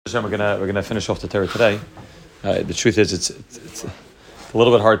We're gonna finish off the Torah today. The truth is, it's a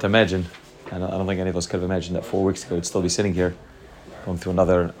little bit hard to imagine. I don't think any of us could have imagined that 4 weeks ago we'd still be sitting here, going through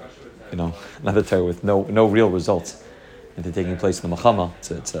another Torah with no real results, and taking place in the Milchama.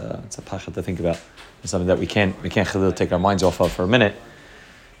 It's a pachat to think about. It's something that we can't take our minds off of for a minute.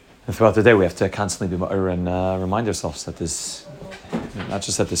 And throughout the day, we have to constantly be Moharan and remind ourselves that there's not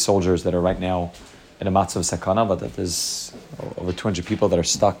just that there's soldiers that are right now in a matzav sakana, but that there's over 200 people that are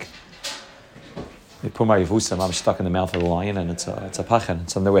stuck. They put my yivusam, I'm stuck in the mouth of the lion, and it's a pachan.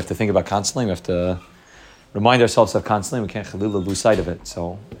 It's something that we have to think about constantly. We have to remind ourselves of constantly. We can't lose sight of it.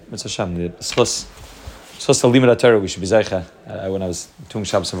 So, it's Hashem. The schus the limud Torah. We should be zeicha. When I was doing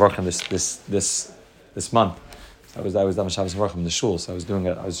Shabbos Avarchim this month, I was done Shabbos Avarchim in the shul. So I was doing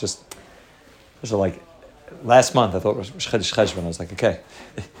it. I was just like last month. I thought Rosh Chodesh Cheshvan. I was like, okay.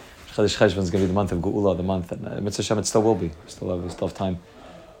 Chodesh Cheshvan is going to be the month of Geula, the month, and Mitzvah Hashem, it still will be. We still have time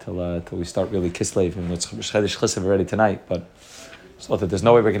till we start really Kislev, and it's Chodesh Cheslev already tonight. But just thought that there's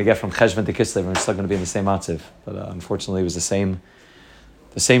no way we're going to get from Cheshvan to Kislev, and we're still going to be in the same matziv. But unfortunately, it was the same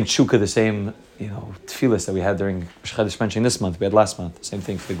tshuka, the same tefillas that we had during Chodesh mentioning this month. We had last month. The same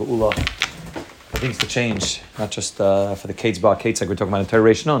thing for the Geula. For things to change, not just for the Kates Bar Kates like we're talking about in Torah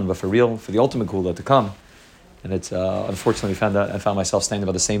Reish Nun, but for the ultimate Geula to come. And it's unfortunately I found myself standing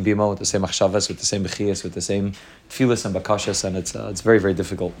by the same bimo, with the same achshavas, with the same bechiyas, with the same tefillas and bakashas, and it's very, very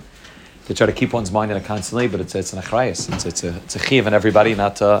difficult to try to keep one's mind in it constantly. But it's an achrayas. It's a chiyuv in everybody,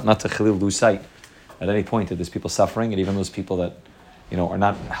 not to chalil lose sight at any point that there's people suffering, and even those people that are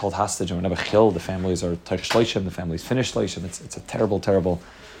not held hostage and are never killed. The families are taich shloishim, the families finish shloishim. It's a terrible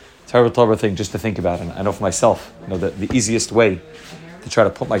thing just to think about. And I know for myself, the easiest way to try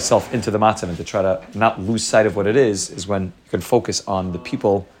to put myself into the matzah and to try to not lose sight of what it is when you can focus on the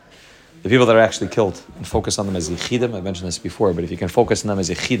people that are actually killed, and focus on them as yichidim. I mentioned this before, but if you can focus on them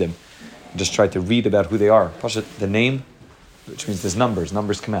as yichidim, and just try to read about who they are. The name, which means there's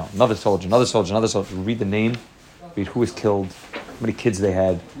numbers come out. Another soldier. Read the name, read who was killed, how many kids they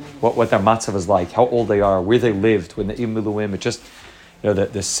had, what their matzah was like, how old they are, where they lived, when the imiluim. It just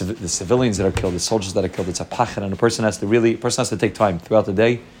the civilians that are killed, the soldiers that are killed, it's a pachan, and a person has to take time throughout the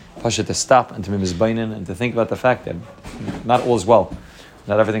day, pasha, to stop and to be mizbainin and to think about the fact that not all is well,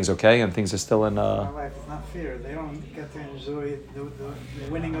 not everything's okay, and things are still in. Our life is not fair. They don't get to enjoy the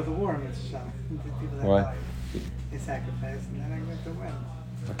winning of the war. The people that die, they sacrifice, and they don't get to win.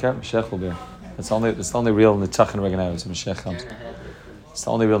 Okay, Mashiach will be here. It's the only real nitzachon we're gonna have is when Mashiach comes. It's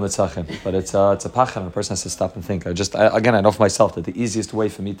the only real nitzachon, but it's a pachan, and a person has to stop and think. I know for myself that the easiest way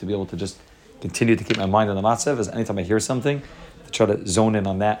for me to be able to just continue to keep my mind on the matzav is anytime I hear something, to try to zone in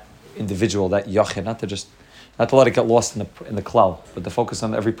on that individual, that yachid, not to let it get lost in the klal, but to focus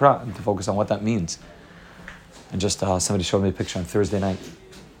on every prat and to focus on what that means. And just somebody showed me a picture on Thursday night.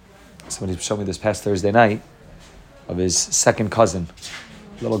 Somebody showed me this past Thursday night of his second cousin,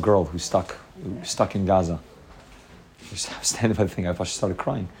 little girl who's stuck in Gaza. I was standing by the thing, I thought she started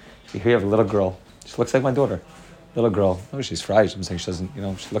crying. Here you have a little girl. She looks like my daughter. Little girl. No, she's fried. I'm saying she doesn't,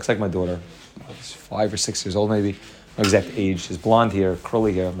 she looks like my daughter. She's 5 or 6 years old maybe. No exact age. She's blonde hair,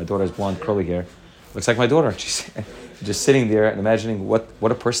 curly hair. My daughter has blonde, curly hair. Looks like my daughter. She's just sitting there and imagining what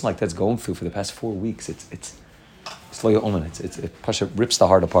a person like that's going through for the past 4 weeks. It's slow omen. It Pasha rips the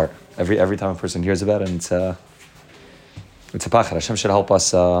heart apart every time a person hears about it, and it's a pachar. Hashem should help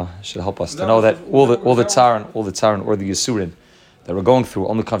us to know that all the tsar and all the yisurin that we're going through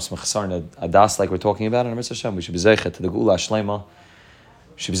only comes from Moharan adas, like we're talking about. And Hashem, we should be zeicha to the Geula Shlema.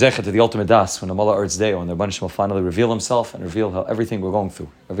 We should be zeicha to the ultimate das when the Mullah Eretz Day, when the Rebbeinu will finally reveal Himself and reveal how everything we're going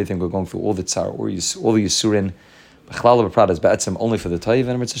through, all the tsar, all the yisurin, b'chlal b'prad is ba'etzem only for the taiv.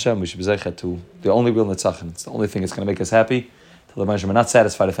 And Hashem, we should be zeicha to the only real nitzachon. It's the only thing that's going to make us happy. Till the Rebbeinu, we're not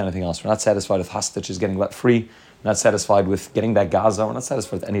satisfied with anything else. We're not satisfied with hostages getting let free. We're not satisfied with getting back Gaza. We're not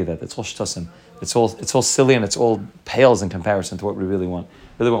satisfied with any of that. It's all shtusim. It's all silly, and it's all pales in comparison to what we really want.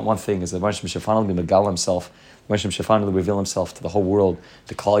 We really want one thing, is that Moshe should finally megal himself. Moshe should finally reveal himself to the whole world,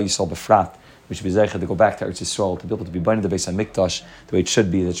 the Klal Yisrael befrat. We should be zeicha to go back to Eretz Yisrael, to be able to be binding the Beis HaMikdash the way it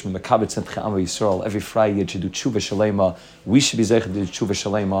should be. That should be mekabel tzemcha am Yisrael. Every Friday should do tshuva shalema. We should be zeicha to do tshuva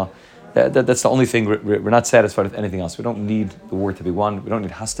shalema. That's the only thing. We're not satisfied with anything else. We don't need the war to be won. We don't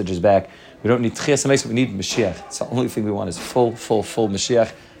need hostages back. We don't need tchias hameis. We need Mashiach. It's the only thing we want is full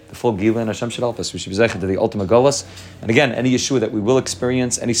Mashiach, the full Gila, and Hashem should help us. We should be zeicha to the ultimate golas. And again, any Yeshua that we will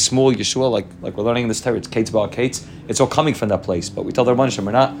experience, any small Yeshua, like we're learning in this Torah, it's Kates Bar Kates. It's all coming from that place. But we tell the Rebbeinu,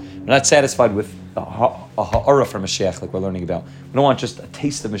 we're not satisfied with a ha'ara for Mashiach, like we're learning about. We don't want just a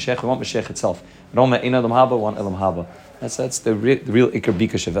taste of Mashiach. We want Mashiach itself. We don't want Elam Haba. We want Elam Haba. That's the real Iker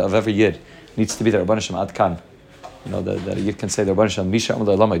Bikush of every Yid. It needs to be there. Rebbeinu Adkan. that a Yid can say the Rabban Shem Misha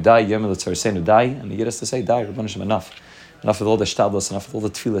Amar Lamai Dai Yom L'Tzarsenu Dai, and the Yid has to say Dai Rabban Shem enough with all the shtadlos, enough with all the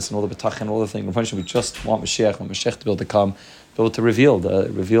tefillas and all the betachin, all the things. Rabban Shem, we just want Mashiach to be able to come, be able to reveal the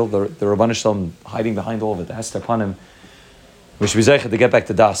Rabban Shem hiding behind all of it, the Hester upon him. We should be zeicha to get back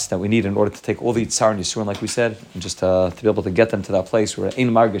to das that we need in order to take all the Yitzhar and Yisurin, like we said, and just to be able to get them to that place where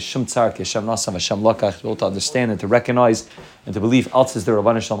ein margish shum tzar Hashem nasam Hashem lakach, to be able to understand and to recognize and to believe Alts is the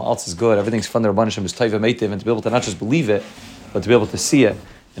Rabban Shem, Alts is good, everything's fun, the Rabban Shem is taiva meitiv, and to be able to not just believe it, but to be able to see it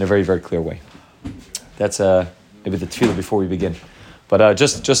in a very, very clear way. That's maybe the tefillah before we begin. But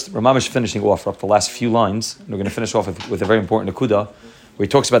just Ramamish finishing off up the last few lines, and we're going to finish off with a very important akuda, where he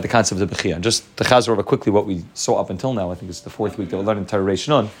talks about the concept of Bechia. And just to chazor over quickly what we saw up until now, I think it's the fourth week that we're learning Torah Reish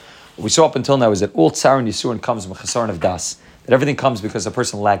Nun. What we saw up until now is that all tsar and yisurin comes from a chesaron of das. That everything comes because a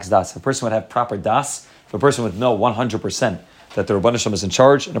person lacks das. If a person would have proper das, if a person would know 100% that the Rabban Shem is in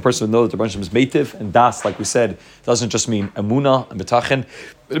charge, and a person would know that the Rabban Shem is meitiv, and das, like we said, doesn't just mean emuna and betachin,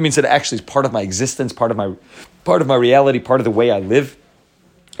 but it means that it actually is part of my existence, part of my reality, part of the way I live,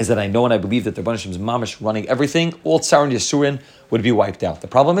 is that I know and I believe that the Rabban Shem is mamish running everything. All tsar and yisurin would be wiped out. The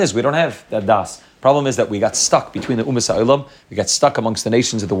problem is we don't have that das. The problem is that we got stuck between the Umas HaOlam, we got stuck amongst the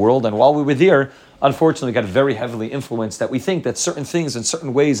nations of the world, and while we were there, unfortunately, we got very heavily influenced that we think that certain things in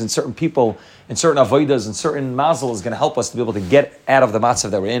certain ways and certain people and certain avodas and certain mazel is going to help us to be able to get out of the matzav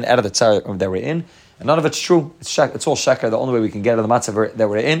that we're in, out of the tsar that we're in. And none of it's true. It's all shakar. The only way we can get out of the matzav that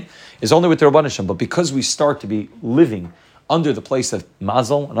we're in is only with the Rabban Shem. But because we start to be living under the place of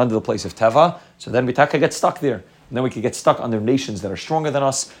mazel and under the place of teva, so then we get stuck there. And then we could get stuck under nations that are stronger than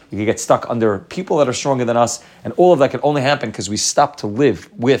us. We could get stuck under people that are stronger than us. And all of that can only happen because we stop to live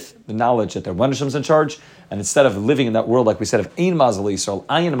with the knowledge that the Rabban Shem's in charge. And instead of living in that world, like we said, of Ein Mazel Yisrael,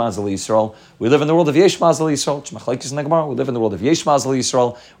 Ayin Mazel Yisrael, we live in the world of Yesh Mazel Yisrael. We live in the world of Yesh Mazel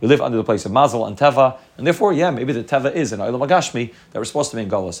Yisrael. We live under the place of Mazel and Teva. And therefore, maybe the Teva is in Olam Agashmi that we're supposed to be in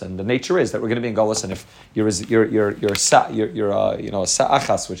Galus. And the nature is that we're going to be in Galus. And if you're a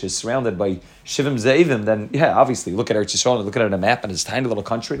Sa'achas, which is surrounded by Shivim Ze'ivim, then obviously look at Eretz Yisrael and look at it on a map and it's a tiny little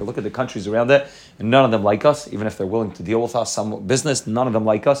country. To look at the countries around it, and none of them like us, even if they're willing to deal with us, some business, none of them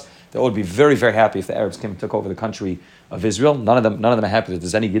like us. They would be very, very happy if the Arabs came and took over the country of Israel. None of them are happy that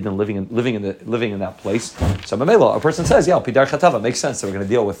there's any Yidden living in that place. So Mamela, a person says, Pidar Chatava, it makes sense that we're going to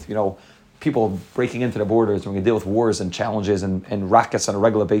deal with, people breaking into the borders, we're going to deal with wars and challenges and rockets on a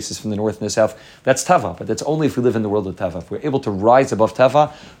regular basis from the north and the south. That's Teva, but that's only if we live in the world of Teva. If we're able to rise above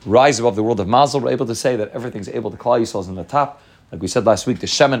Teva, rise above the world of Mazel, we're able to say that everything's able to Klal Yisrael's in the top. Like we said last week, the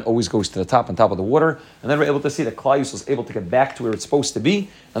Shemen always goes to the top, on top of the water, and then we're able to see that Klal Yisrael is able to get back to where it's supposed to be,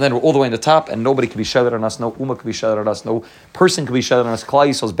 and then we're all the way in the top, and nobody can be shaded on us, no Ummah can be shaded on us, no person can be shaded on us. Klal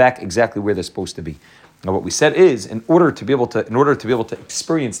Yisrael is back exactly where they're supposed to be. Now, what we said is, in order to be able to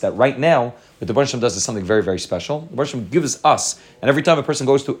experience that right now, what the Rebbe Shem does is something very, very special. The Rebbe Shem gives us, and every time a person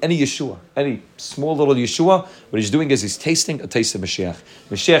goes to any Yeshua, any small little Yeshua, what he's doing is he's tasting a taste of Mashiach.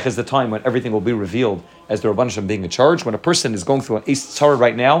 Mashiach is the time when everything will be revealed as the Rebbe Shem being in charge. When a person is going through an Eis Tzara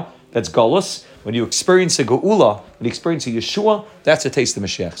right now, that's Galus. When you experience a Geula, when you experience a Yeshua, that's a taste of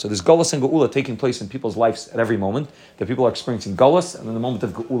Mashiach. So there's Galus and Geula taking place in people's lives at every moment. That people are experiencing Galus, and then the moment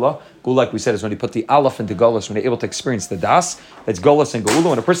of Geula, like we said, is when you put the Aleph into Galus, when you're able to experience the Das, that's Galus and Geula.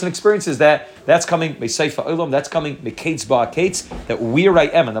 When a person experiences that, that's coming, Me'Seifa Olam, that's coming, Me'Kates Ba'Kates, that where I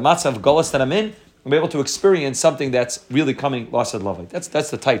am, and the matzah of Galus that I'm in, I'm able to experience something that's really coming, Lasad Lavai. That's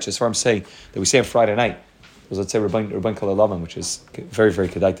the taich, as far as I'm saying, that we say on Friday night. Let's say Rabban Kalalavan, which is very, very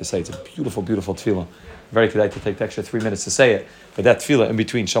kedai to say. It's a beautiful, beautiful tefillah. Very kedai to take the extra 3 minutes to say it. But that tefillah in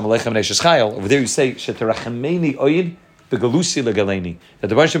between, Shalom Aleichem Neishes Chayil, over there you say, Sheterachemeni oid begalusi legaleni. That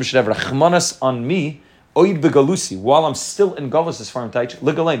the Rebbe should have rachmanas on me, oid begalusi, while I'm still in Galus, as far as taich,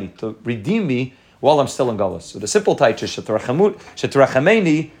 legaleni, to redeem me while I'm still in Galus. So the simple taich is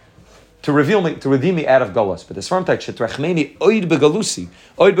Sheterachemeni, to redeem me out of Galus. But the Svarm Taich, Shetrachmeni oid begalusi.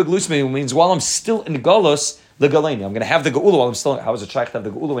 Oid begalusi means while I'm still in Galus, the Galeni. I'm going to have the Geula while I'm still. How is it try to have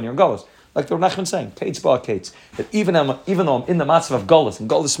the Geula when you're in Galus? Like the Nachman saying, Kates Ba Kates. That even though I'm in the matzav of Galus, and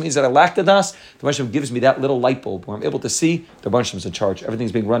Galus means that I lack the Das, the Rebbe gives me that little light bulb where I'm able to see the Rebbe is in charge.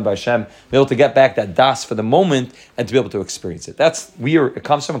 Everything's being run by Hashem. Be able to get back that Das for the moment and to be able to experience it. That's where it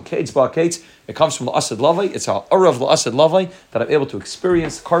comes from. Kates Ba Kates. It comes from L'Asad Lavai. It's our Ura of L'Asad Lavai that I'm able to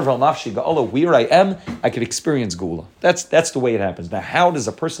experience Karvel Nafshi Ga'ala. Where I am, I can experience Geula. That's the way it happens. Now, how does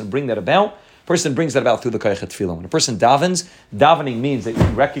a person bring that about? A person brings that about through the Koyach Tefillah. When a person davening means that you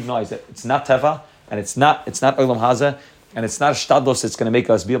recognize that it's not Teva, and it's not Olam Haza, and it's not a Shtadlos that's going to make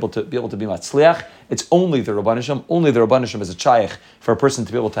us be able to be Matzliach. It's only the Rabban Shem. Only the Rabban Shem is a Chayach for a person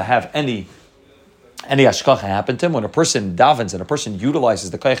to be able to have any any hashkacha happened to him. When a person davens and a person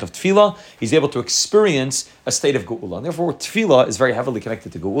utilizes the koyach of tefillah, he's able to experience a state of geula. And therefore, tefillah is very heavily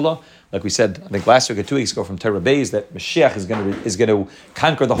connected to geula. Like we said, I think last week or 2 weeks ago from Torah Beis, that Mashiach is going to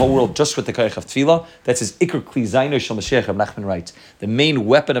conquer the whole world just with the koyach of tefillah. That's his ikr kli zayno shel Mashiach. Reb Nachman writes, the main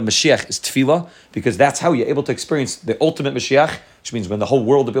weapon of Mashiach is tefillah, because that's how you're able to experience the ultimate Mashiach, which means when the whole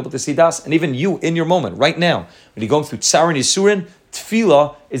world will be able to see das, and even you in your moment, right now, when you're going through tsar and yisurin,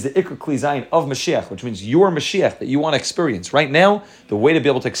 tefillah is the ikr kli zayin of Mashiach, which means your Mashiach that you want to experience. Right now, the way to be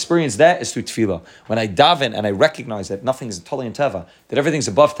able to experience that is through tefillah. When I daven and I recognize that nothing is totally in teva, that everything's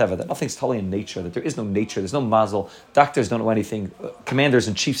above teva, that nothing's totally in nature, that there is no nature, there's no mazel, doctors don't know anything, commanders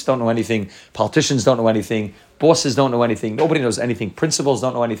and chiefs don't know anything, politicians don't know anything, bosses don't know anything, nobody knows anything, principals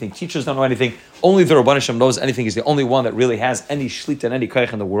don't know anything, teachers don't know anything, only the Rabban Hashem knows anything. He's the only one that really has any shlita and any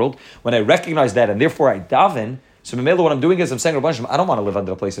koyach in the world. When I recognize that and therefore I daven, so Memela, what I'm doing is I'm saying, Rabban Hashem, I don't want to live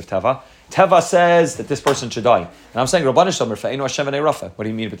under the place of Teva. Teva says that this person should die. And I'm saying, Rabban Hashem, Rafa'inu Hashem v'nei Rafa. What do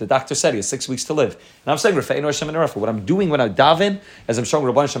you mean? But the doctor said he has 6 weeks to live. And I'm saying, Rafa'inu Hashem v'nei Rafa. What I'm doing when I daven is I'm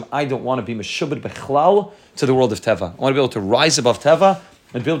showing Rabban Hashem, I don't want to be meshubed bechlal to the world of Teva. I want to be able to rise above Teva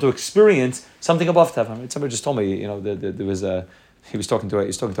and be able to experience something above Teva. I mean, somebody just told me, there was a, he was talking to a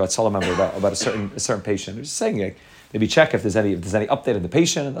Tzala member about a certain patient. He was saying, like, maybe check if there's any update in the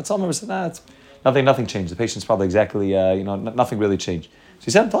patient. And that Tzala member said, Nothing changed. The patient's probably exactly, nothing really changed. So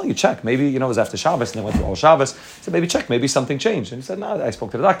he said, I'm telling you, check. Maybe, it was after Shabbos, and they went through all Shabbos. He said, maybe check. Maybe something changed. And he said, no, I spoke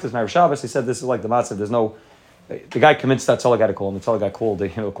to the doctor. It's Erev Shabbos. He said, this is like the matzah. There's no... The guy convinced that Tzala guy to call him. The Tzala guy called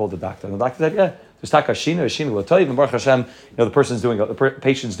the doctor. And the doctor said, yeah, there's taka shina l'toiv, and Baruch Hashem, the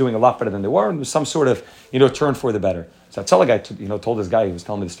patient's doing a lot better than they were, and there's some sort of, turn for the better. So Tzala guy, told this guy, he was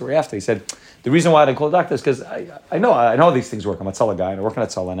telling me the story after, he said, the reason why I didn't call the doctor is because I know how these things work. I'm a Tzala guy, and I work on a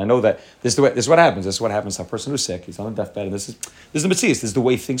Tzala, and I know that this is what happens. This is what happens to a person who's sick. He's on a deathbed, and this is the Metzias. This is the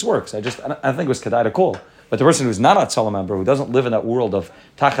way things work. So I think it was Kedai to call. But the person who's not a Tzala member, who doesn't live in that world of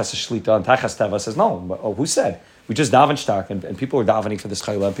Tachas Shlita and Tachas Teva, says, no, who said? We just daven shtak, and people are davening for this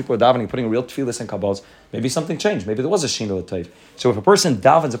chayla, and people are davening, putting real tefillas and kabbals. Maybe something changed. Maybe there was a shina l'tayv. So if a person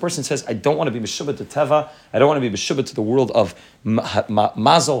davens, a person says, I don't want to be meshubah to teva, I don't want to be meshubah to the world of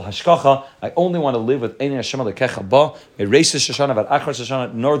mazel, hashkacha, I only want to live with Ein Hashem Elokecha ba, Mereishis Shoshana, Vad Achar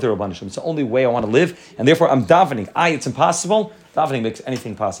Shoshana, nor the Rabban Hashem. It's the only way I want to live, and therefore I'm davening. It's impossible. Davening makes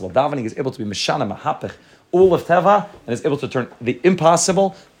anything possible. Davening is able to be meshana, mahapech, all of Teva, and is able to turn the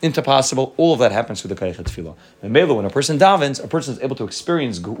impossible into possible. All of that happens through the Koyach Tefillah. And Melo, when a person davens, a person is able to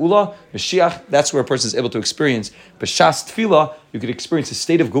experience Geula, Mashiach. That's where a person is able to experience B'shas Tefillah. You could experience a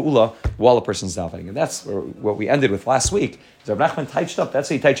state of Geula while a person's davening. And that's what we ended with last week. Reb Nachman touched up. That's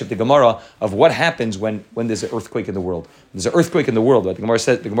how he touched up the Gemara of what happens when there's an earthquake in the world. There's an earthquake in the world. Right? The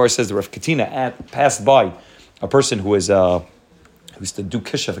Gemara says the Rav Katina passed by a person who is who used to do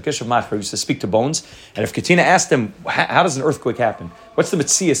kishav, a kishav machar, used to speak to bones. And if Katina asked him, how does an earthquake happen? What's the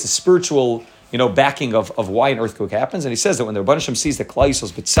metzias, the spiritual, backing of why an earthquake happens? And he says that when the Rebbe Hashem sees the Klal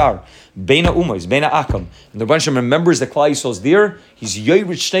Yisrael's bitzar, beina umayis, beina akam, and the Rebbe Hashem remembers the Klal Yisrael's there, he's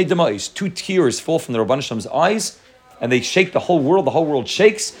yoyrich shnei demais, 2 tears fall from the Rebbe Hashem's eyes, and they shake the whole world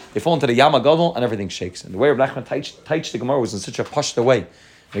shakes, they fall into the Yama Gadol, and everything shakes. And the way Reb Nachman Taich the Gemara was in such a pashta way.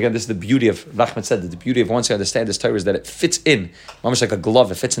 Again, this is the beauty of, Nachman said, that the beauty of once you understand this Torah is that it fits in, almost like a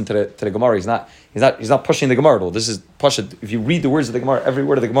glove, it fits into the Gemara. He's not pushing the Gemara at all. This is Pasha. If you read the words of the Gemara, every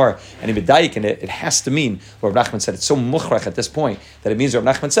word of the Gemara, and in B'dayik in it has to mean what Reb Nachman said. It's so muchrach at this point that it means what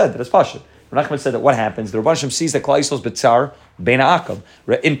Reb Nachman said, that it's Pasha. Reb Nachman said that what happens, the Rebbe Hashem sees that Klal Yisrael's b'tzar, beina akam.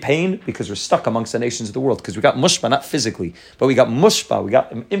 We're in pain because we're stuck amongst the nations of the world, because we got mushpa, not physically, but we got mushpa, we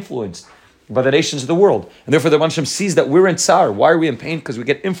got influenced by the nations of the world. And therefore the Rebbe Hashem sees that we're in tsar. Why are we in pain? Because we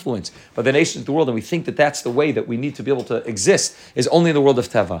get influenced by the nations of the world, and we think that that's the way that we need to be able to exist, is only in the world of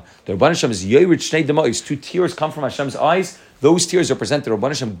Teva. The Rebbe Hashem is yoyrich shnei demais, 2 tears come from Hashem's eyes. Those tears represent the Rebbe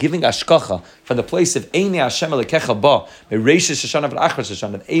Hashem giving ashkacha from the place of Ein Hashem Elokecha ba, Mereishis Shoshana v'Achar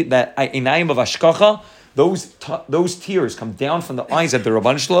Shoshana, that einayim of ashkacha. Those tears come down from the eyes of the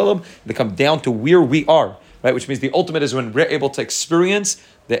Rebbe Shalom. They come down to where we are, right? Which means the ultimate is when we're able to experience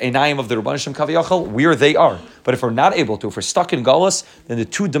the einayim of the Rebbe Hashem Kaviyachal where they are. But if we're not able to, if we're stuck in Galus, then the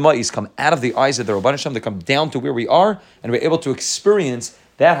 2 demais come out of the eyes of the Rebbe Hashem. They come down to where we are, and we're able to experience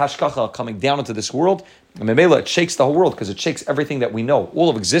that hashkacha coming down into this world. And Memela, it shakes the whole world because it shakes everything that we know. All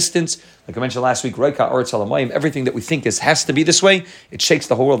of existence, like I mentioned last week, Reika, Aretz Alamayim, everything that we think has to be this way, it shakes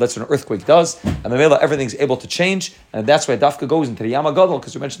the whole world. That's what an earthquake does. And Memela, everything's able to change. And that's why Dafka goes into the Yama Gadol,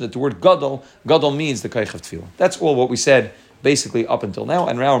 because we mentioned that the word Gadol means the Koyach of Tefillah. That's all what we said basically up until now.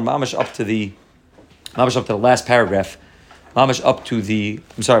 And now we're mamash up to the last paragraph. Like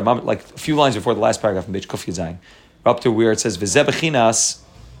a few lines before the last paragraph in Beit Kuf Yud Zayin. We're up to where it says, V'zeh b'chinas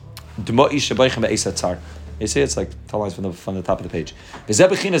D'moi shabaychen be'es hatzar. You see, it's like lines from the top of the page. Now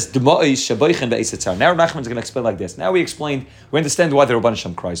Rav Nachman is going to explain like this. Now we understand why the Rabban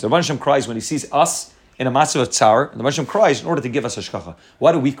Hashem cries. The Rabban Hashem cries when he sees us in a massive tsar, and the Rabban Hashem cries in order to give us hashkacha.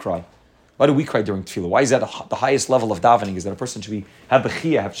 Why do we cry? Why do we cry during tefillah? Why is that the highest level of davening? Is that a person should have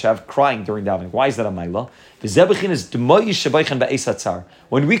bechiyah, should have crying during davening? Why is that a maila?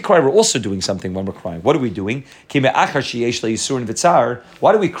 When we cry, we're also doing something when we're crying. What are we doing? Why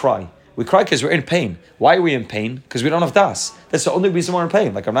do we cry? We cry because we're in pain. Why are we in pain? Because we don't have das. That's the only reason we're in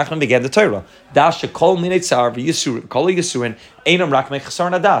pain. Like Rav Nachman began the Torah. Das shekol minei tzar v'yisurin, kol yisurin, einam rak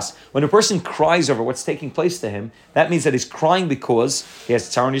mechasar nadas. When a person cries over what's taking place to him, that means that he's crying because he has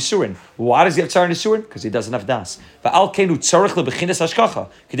tzar and yisurin. Why does he have tzar and yisurin? Because he doesn't have das. V'al kenu tzarich lebechinas hashkacha,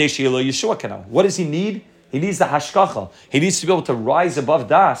 k'dei sheyelo Yeshua kanal. What does he need? He needs the hashkacha. He needs to be able to rise above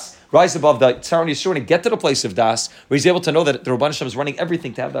das, rise above the tzar and yisurin, and get to the place of das, where he's able to know that the Rabban Hashem is running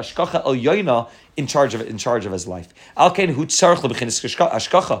everything to have the hashkacha el yoina in charge of his life. Al kain hu tzarich lebechinas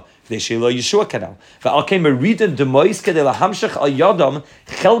hashkacha k'dei sheyelo Yeshua kanal. V'al kain meriden demois k'dei lahamshach al yadam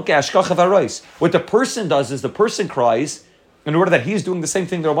chelke hashkacha v'arois. What the person does is the person cries in order that he's doing the same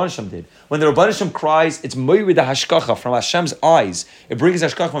thing the Rabban Hashem did. When the Rabban Hashem cries, it's moirid the hashkacha from Hashem's eyes. It brings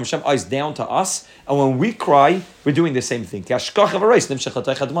hashkacha from Hashem's eyes down to us. And when we cry, we're doing the same thing. Because the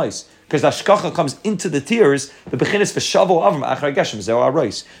hashkacha comes into the tears. The bechinis v'shavo avram achar geshem zeh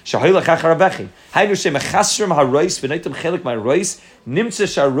harois. Shahoylech achar abechi. Haynu shemechasrim harois v'neitem chelik ma'harois nimtze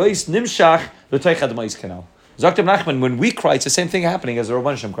sharois nimshach l'toich hadmais kanal. Dr. Nachman, when we cry, it's the same thing happening as the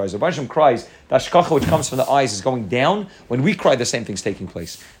Rabban Hashem cries. The Rabban Hashem cries, the hashkacha which comes from the eyes is going down. When we cry, the same thing's taking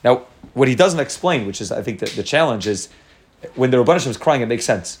place. Now, what he doesn't explain, which is, I think, the challenge is, when the Rabban Hashem is crying, it makes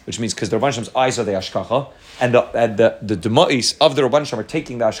sense, which means because the Rabban Hashem's eyes are the hashkacha, and the dema'is of the Rabban Hashem are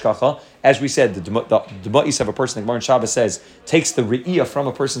taking the hashkacha. As we said, the dema'is of a person, the Gemara in Shabbos says, takes the re'iyah from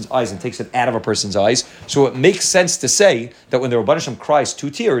a person's eyes and takes it out of a person's eyes. So it makes sense to say that when the Rabban Hashem cries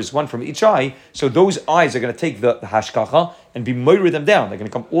 2 tears, one from each eye, so those eyes are going to take the hashkacha and be moira them down. They're going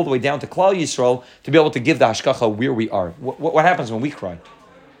to come all the way down to Klal Yisrael to be able to give the hashkacha where we are. What happens when we cry?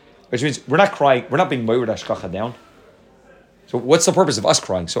 Which means we're not crying, we're not being moira hashkacha down. So what's the purpose of us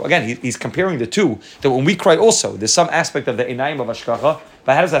crying? So again, he's comparing the two, that when we cry also, there's some aspect of the einayim of hashkacha,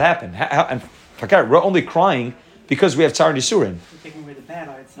 but how does that happen? And we're only crying because we have tzar and yisurin. Taking away the bad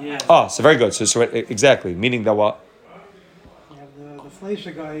eyes. Yeah. Oh, so very good. So exactly, meaning that what? You have the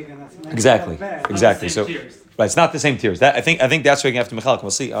fleisha guy, and that's exactly. So tears. Right, it's not the same tears. That I think that's where you have to Michalik.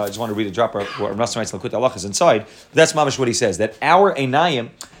 We'll see. I just want to read a drop where Rav Nassim writes Likutei halachas inside. But that's mamish what he says, that our einayim,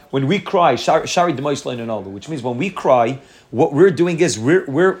 when we cry, shari demois le'nonolu, which means when we cry, what we're doing is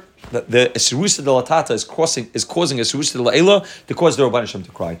we're the Esirusa de Latata is causing Esirusa de La'ela to cause the Rabban Hashem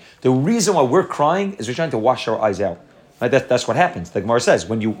to cry. The reason why we're crying is we're trying to wash our eyes out. Right? That's what happens. The Gemara says,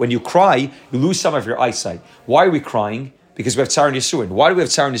 when you cry, you lose some of your eyesight. Why are we crying? Because we have tzar and yisurin. Why do we have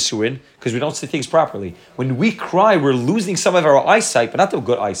tzar and yisurin? Because we don't see things properly. When we cry, we're losing some of our eyesight, but not the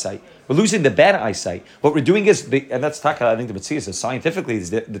good eyesight. We're losing the bad eyesight. What we're doing is, and that's taka, I think the Mitzvah says scientifically,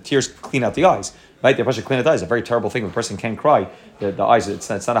 is the tears clean out the eyes. Right? The person clean out the eyes. It's a very terrible thing. When a person can't cry, the eyes, it's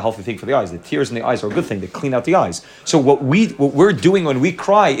not a healthy thing for the eyes. The tears in the eyes are a good thing. They clean out the eyes. So what we're doing when we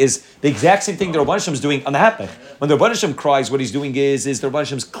cry is the exact same thing the Rabban Hashem is doing on the hapech. When the Rabban Hashem cries, what he's doing is the Rabban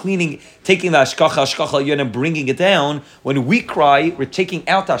Hashem is cleaning, taking the hashkacha and bringing it down. When we cry, we're taking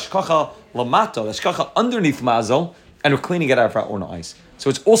out the hashkacha lamato, the hashkacha underneath mazel, and we're cleaning it out of our own eyes. So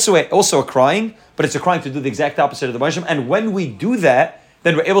it's also a crying, but it's a crying to do the exact opposite of the Rabban Hashem. And when we do that,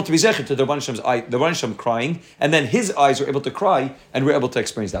 then we're able to be zecher to the Rabban Hashem's eye, the Rabban Hashem crying, and then his eyes are able to cry, and we're able to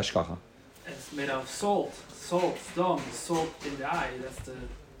experience the hashkacha. It's made of salt, stone, salt in the eye. That's the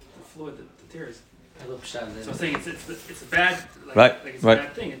fluid, the tears. So I'm saying it's a bad, it's a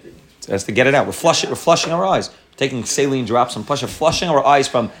bad thing. It has to get it out. We're flushing our eyes. Taking saline drops and flushing our eyes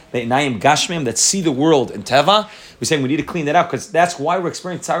from the Einayim Gashmim that see the world in Teva. We're saying we need to clean that out because that's why we're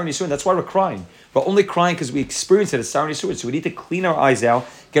experiencing tzar and yisurin. That's why we're crying. We're only crying because we experience it as tzar and yisurin. So we need to clean our eyes out,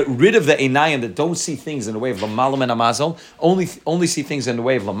 get rid of the Einayim that don't see things in the way of lamalam and amazel, only see things in the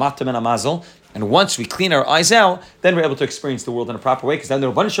way of lamatam and amazel. And once we clean our eyes out, then we're able to experience the world in a proper way. Because then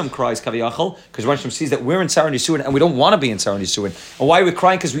the Rabban Hashem cries kaviyachol, because Rabban Hashem sees that we're in tzar and yisurin and we don't want to be in tzar and yisurin. And why are we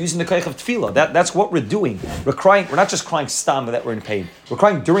crying? Because we're using the koich of tefillah. That's what we're doing. We're crying. We're not just crying stam that we're in pain. We're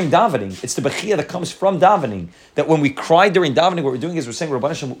crying during davening. It's the bechiyah that comes from davening. That when we cry during davening, what we're doing is we're saying, Rabban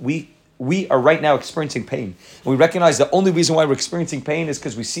Hashem, we are right now experiencing pain. And we recognize the only reason why we're experiencing pain is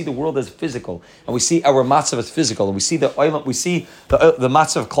because we see the world as physical, and we see our matzav as physical, and we see the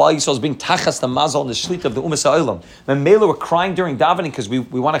matzav of Klal Yisrael as being tachas the mazal and the shlit of the umas ha'olam. And Mela, we're crying during davening because we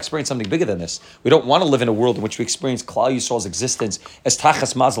want to experience something bigger than this. We don't want to live in a world in which we experience Klal Yisrael's existence as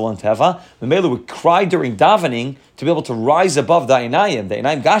tachas mazal and teva. And Mela, we cry during davening to be able to rise above the einayim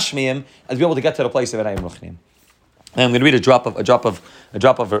gashmiyim, and to be able to get to the place of einayim ruchnim. And I'm going to read a drop of it's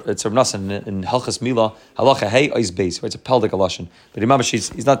Rav Nassan in Helchas Mila Halacha Hey Ois Beis. It's a peldic alashon, but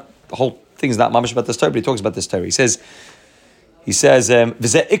he's not, the whole thing is not mamash about this Torah, but he talks about this Torah. He says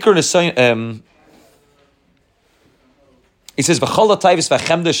v'zeh ikar nesayin. He says v'chol ha'tayvis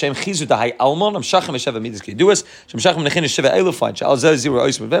v'chemda shem chizu dahai almon amshachem esheva midas kiduas shemshachem nechin esheva elufine shal zeh zero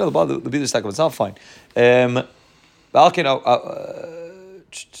ois mevena the bidus stack of itself fine.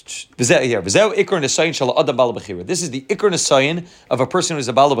 This is the ikar nesayin of a person who is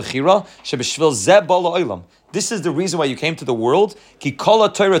a bala b'chira. Shebeshvil zeh bala olam. This is the reason why you came to the world. Ki kol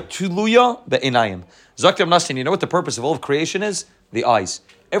ha'torah tuluya be'inayim. Zakir Nasin, you know what the purpose of all of creation is? The eyes.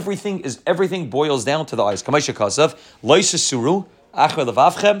 Everything boils down to the eyes. Kamaisha kasav loisesuru achre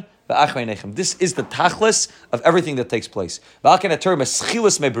levavchem. This is the tachlis of everything that takes place. The Torah begins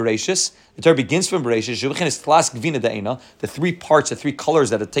from Bereshis. The three parts, the three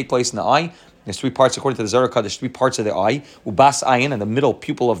colors that take place in the eye. There's three parts, according to the Zohar. There's three parts of the eye. Ubas ayin, and the middle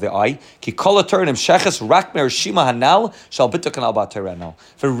pupil of the eye. Ki kol ha'torah nimsheches rak me'ershima hanal shal bitu kanal ba'torah hanal.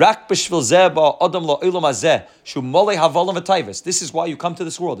 For rak b'shvil zeh ba'adam lo'olam hazeh shu molei havalam v'tayvis. This is why you come to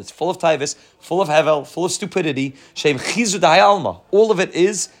this world. It's full of tayvis, full of hevel, full of stupidity. Shem chizu dahai alma. All of it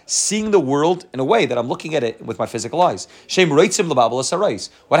is seeing the world in a way that I'm looking at it with my physical eyes. Shem reitzim l'babel asarayis.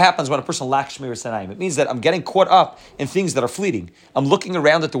 What happens when a person lacks shmiras hanayim? It means that I'm getting caught up in things that are fleeting. I'm looking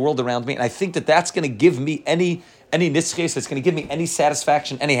around at the world around me, and I think that's going to give me any nitzches, that's going to give me any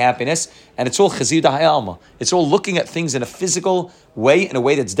satisfaction, any happiness, and it's all chazir dahai alma. It's all looking at things in a physical way, in a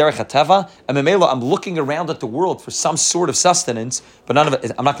way that's derech hateva, and memela, I'm looking around at the world for some sort of sustenance, but none of it,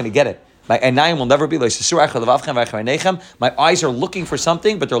 I'm not going to get it. My einayim will never be like my eyes are looking for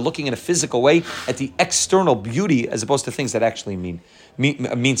something, but they're looking in a physical way at the external beauty as opposed to things that actually mean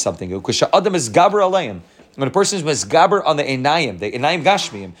something. Adam is gaber alayim. When a person is misgaber on the einayim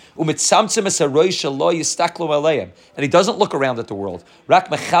gashmiyim, umitzamtzim esaroish shelo yistaklo aleihem, and he doesn't look around at the world. Rak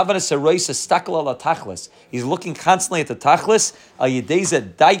mechavan esaroish yistaklo ala tachlis. He's looking constantly at the tachlis. Al yedei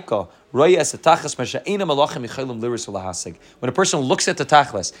daika. When a person looks at the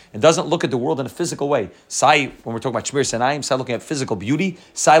tachlis and doesn't look at the world in a physical way, when we're talking about shmir sanayim, looking at physical beauty,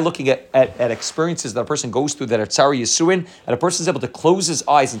 looking at experiences that a person goes through that are tzara yisurin, and a person is able to close his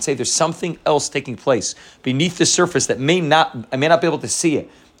eyes and say there's something else taking place beneath the surface that I may not be able to see it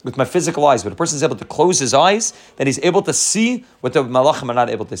with my physical eyes, but a person is able to close his eyes, then he's able to see what the malachim are not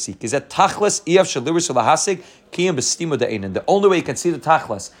able to see. Is that tachlis iyav shaliris ulahasig kiyam b'stima de'einin. The only way you can see the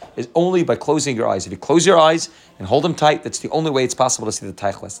tachlis is only by closing your eyes. If you close your eyes and hold them tight, that's the only way it's possible to see the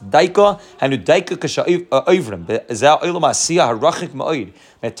tachlis. Daika hanu daika kasha oivrim be'ezah olam asiyah harachik ma'oid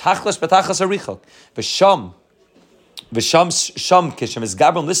me'tachlis b'tachlis harichok v'sham. When a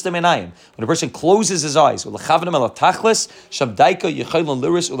person closes his eyes, even though it's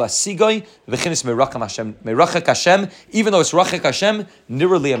Rachik Hashem,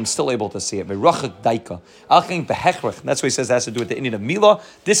 nearly I'm still able to see it. That's why he says it has to do with the Indian of Mila.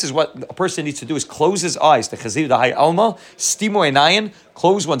 This is what a person needs to do, is close his eyes. The Chazir Dahai Alma, Stimo Einayin,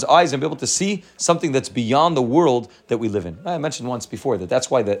 close one's eyes and be able to see something that's beyond the world that we live in. I mentioned once before that's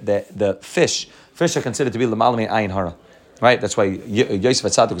why the fish are considered to be l'malam ayin hara, right? That's why Yosef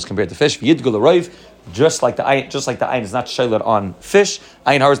HaTzadik was compared to fish. Yidgul Arayv, just like the ayin is not shayler on fish,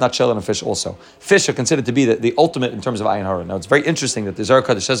 ayin hara is not shayler on fish also. Fish are considered to be the ultimate in terms of ayin hara. Now it's very interesting that the Zohar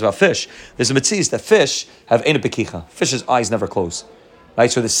Kodesh says about fish. There's a mitzvah that fish have eina bekicha. Fish's eyes never close,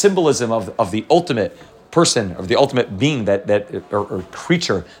 right? So the symbolism of the ultimate person, of the ultimate being or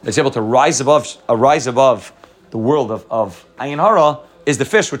creature that's able to rise above the world of ayin hara is the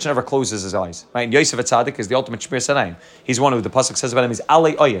fish which never closes his eyes. Right? And Yosef HaTzadik is the ultimate shmir sanayim. He's one who the pasuk says about him is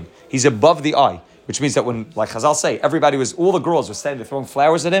alei oyin. He's above the eye, which means that when, like Chazal say, all the girls were standing there throwing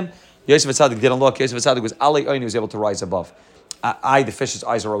flowers at him, Yosef HaTzadik didn't look. Yosef HaTzadik was alei oyin. He was able to rise above. The fish's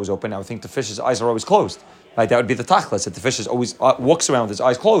eyes are always open. I would think the fish's eyes are always closed. Right? That would be the tachlis, that the fish is always walks around with his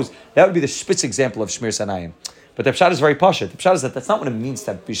eyes closed. That would be the spitz example of shmir sanayim. But the pshat is very pashut. The pshat is that's not what it means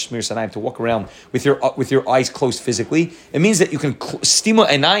to be shmir sanayim, to walk around with your eyes closed physically. It means that you can stima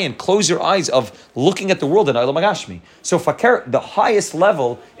enayin, close your eyes of looking at the world in Olam Agashmi. So fakir, the highest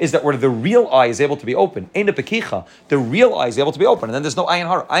level is that where the real eye is able to be open. Ein pekicha, the real eye is able to be open, and then there's no ayin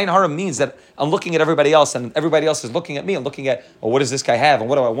hara. Ayin hara means that I'm looking at everybody else, and everybody else is looking at me and looking at, what does this guy have, and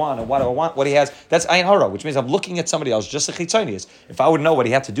what do I want, and why do I want what he has. That's ayin hara, which means I'm looking at somebody else, just a chitzonius. If I would know what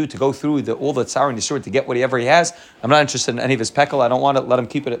he had to do to go through all the tzar and yisur to get whatever he has, I'm not interested in any of his pekel. I don't want it. Let him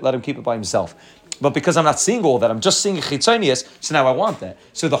keep it by himself. But because I'm not seeing all that, I'm just seeing a chitzonius, so now I want that.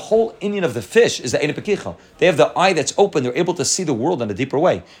 So the whole Indian of the fish is the ein pekicha. They have the eye that's open. They're able to see the world in a deeper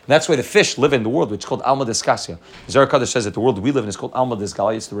way. And that's why the fish live in the world, which is called alma diskasia. Zohar Kadosh says that the world we live in is called alma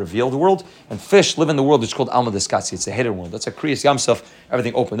disgalia. It's the revealed world. And fish live in the world which is called alma diskasia. It's the hidden world. That's a kriyas yamsuf.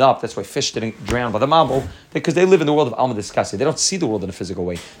 Everything opened up. That's why fish didn't drown by the mabul, because they live in the world of alma diskasia. They don't see the world in a physical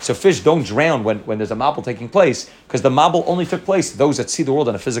way. So fish don't drown when there's a mabul taking place, because the mabul only took place those that see the world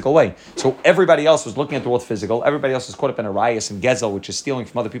in a physical way. So everybody else was looking at the world physical. Everybody else was caught up in Arias and Gezel, which is stealing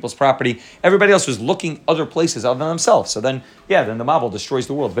from other people's property. Everybody else was looking other places other than themselves. So then the mabul destroys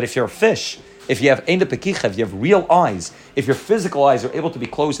the world. But if you're a fish, if you have ein pekicha, if you have real eyes, if your physical eyes are able to be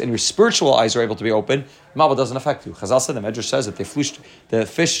closed and your spiritual eyes are able to be open, mabul doesn't affect you. Chazal said, the Medrash says that the fish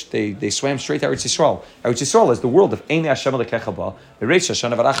swam straight to Eretz Yisrael. Eretz Yisrael is the world of Ein Hashem Elokecha Ba, Bereitz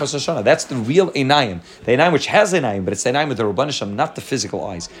Hashanah V'Arachos Hashanah. That's the real einayim. The einayim which has einayim, but it's the einayim with the Rabban Hashem, not the physical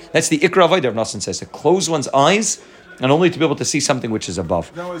eyes. That's the Ikra Avodah of Nassan says, to close one's eyes and only to be able to see something which is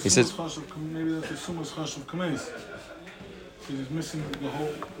above. He says, maybe that's so much chashuv kameis. He's missing the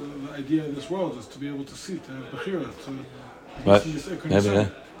whole the idea of this world is to be able to see, to have bechira, to right.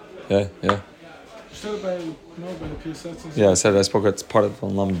 Yeah. You said it by the PSS. Yeah, I spoke. It's part of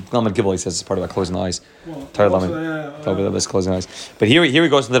Lamed Gibel. He says it's part about closing the eyes. Closing the eyes. But here he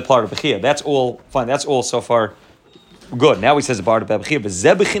goes into the part of bechira. That's all fine. That's all so far good. Now he says the part of bechira. But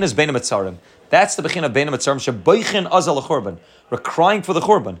zeh bechin is bein mitzarim. That's the bechin of bein mitzarim. Shebeichen azal lechorban. We're crying for the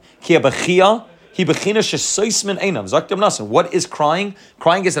chorban. Ki bechia. He bechina shesoismin einam. Zaktim nasan. What is crying?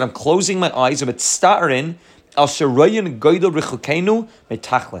 Crying is that I'm closing my eyes. I'm starin al sherayin goydel richukenu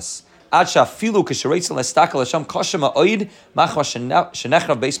metachlis. Ad shafilu kishereitzel estakel Hashem kashema oid machma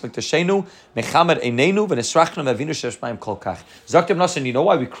shenechra beis miktashenu mechamer einenu v'nesrachnu mevinu sheshmayim kol kach. Zaktim nasan. You know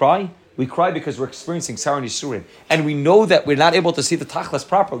why we cry? We cry because we're experiencing Sarah and Yisurim. And we know that we're not able to see the Tachlis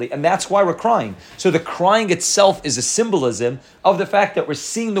properly, and that's why we're crying. So the crying itself is a symbolism of the fact that we're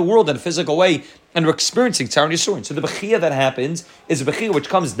seeing the world in a physical way, and we're experiencing Sarah and Yisurim. So the Bechia that happens is a Bechia which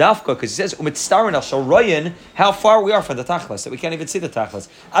comes dafka, because he says, Umitstarin al Sharayin, how far we are from the Tachlis, that we can't even see the Tachlis.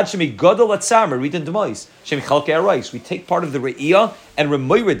 Ad Shemi Godel at Sar, Meridin Demois, Shemi Chalkei Arais. We take part of the Re'iyah and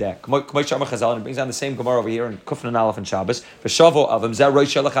remoyred that. K'moy Shamar Chazal, and brings down the same Gemara over here in Kufn and Aleph and Shabbos. V'shavo avim, Zeh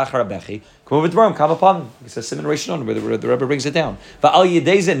Rosh Shelach Achar Abechi. Come over to Dvarim, come upon. He says, Simon Rishon, where the Rebbe brings it down. Va'al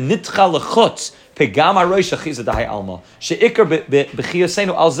Yedeze Nitcha Lechutz, Pegam Arosh Achiza Dahai Alma. She'ikar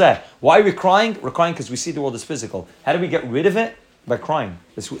B'chiyasenu Al Zeh. Why are we crying? We're crying because we see the world as physical. How do we get rid of it? By crying.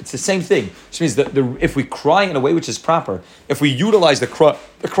 It's the same thing. Which means that if we cry in a way which is proper, if we utilize the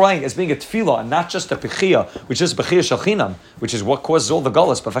crying as being a tefillah and not just a bechia, which is bechia shalchinam, which is what causes all the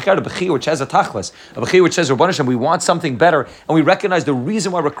gullus, but a bechia which has a tachlis, a bechia which says, Rabban Hashem, we want something better, and we recognize the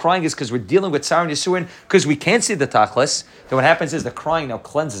reason why we're crying is because we're dealing with Sarah and Yisurin, because we can't see the tachlis, then what happens is the crying now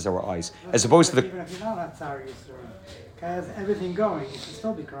cleanses our eyes, as opposed to the... Even if you don't have Sarah and Yisurin, has everything going, you should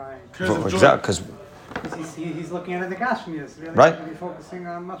still be crying. Exactly, because he's looking at it the Gashmias, really. Right. He'll be focusing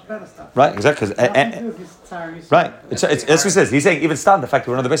on much better stuff. Right, exactly. Right. It's that's what he says. He's saying even stand the fact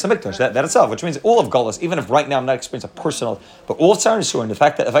that we're on the base of Mikdash, that itself, which means all of Golas, even if right now I'm not experiencing a personal, but all of Tzar and Yisurin, the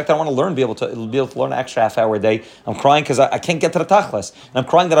fact that I want to learn, be able to learn an extra half hour a day, I'm crying because I can't get to the Tachlis. And I'm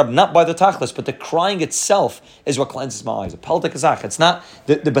crying that I'm not by the Tachlis, but the crying itself is what cleanses my eyes. A Pelta Kazach. It's not,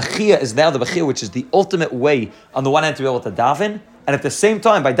 the Bechia is now the Bechia, which is the ultimate way, on the one hand, to be able to daven, and at the same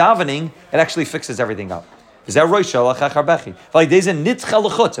time, by davening, it actually fixes everything up. It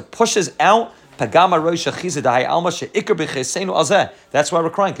pushes out. That's why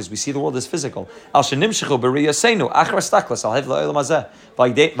we're crying, because we see the world as physical. Because we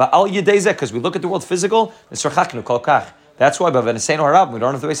look at the world physical. That's why we don't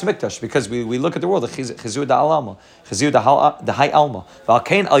have the base of Mikdash, because we look at the world, Chizur da Alma, Chizur da Hai Alma.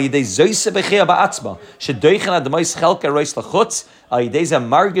 V'alkein al yidei zoyse bechia ba'atzma, shedoichen ad demois chelke reis lachutz, al yidei ze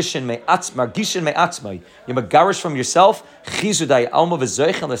margishin me'atzmai. You megarish from yourself, Chizur da Alma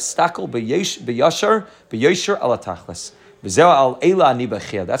v'zoichen l'stakel b'yashar ala tachlis. V'zeo al eila ani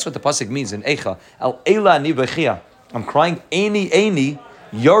bechia. That's what the pasuk means in Eicha. Al eila ani bechia. I'm crying, Eini,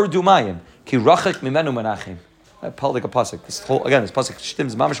 Yardu mayim, ki rachek mimenu menachim. Politic pasuk. This pasuk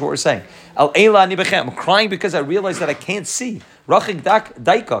shtims mamish what we're saying. Al eila ani bechem. I'm crying because I realize that I can't see. Rachik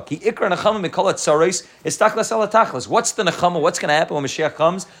daika ki ikra nechama mikolat saris istaklas ala tachlas. What's the nechama? What's going to happen when Mashiach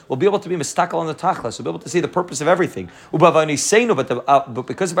comes? We'll be able to be mistakal on the tachlas. We'll be able to see the purpose of everything. Ubavani seinu, but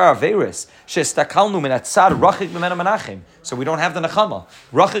because of our averis, shestakalnu min atzad rachik mimena menachem. So we don't have the nechama.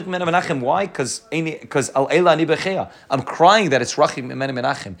 Rachik mimena menachem. Why? Because al eila ani bechem. I'm crying that it's rachik mimena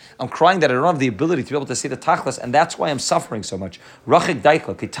menachem. I'm crying that I don't have the ability to be able to see the tachlas, and that's why I'm suffering so much. Rachik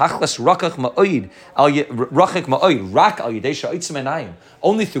daika ki tachlas rakach ma'oid rachik ma'oid rak al yedei.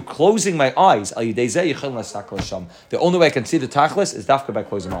 Only through closing my eyes, the only way I can see the tachlis is dafka by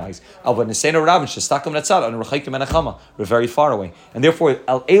closing my eyes. We're very far away, and therefore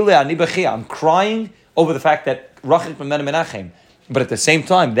I'm crying over the fact that rachik memena menachem. But at the same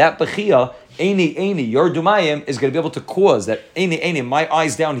time, that bechia your dumayim is going to be able to cause that my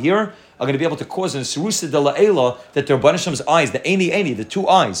eyes down here are going to be able to cause in Serusa de La'ela that their Banasham's eyes, the the two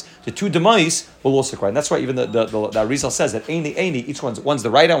eyes, the two demais will also cry. And that's why even the Arizal says that each one's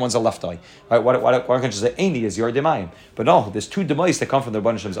the right eye, one's the left eye. Right? Why can't you say is your demayim? But no, there's two demais that come from their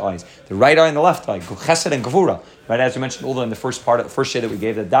Banasham's eyes. The right eye and the left eye, Chesed and Gevura. Right, as we mentioned, although in the first shade that we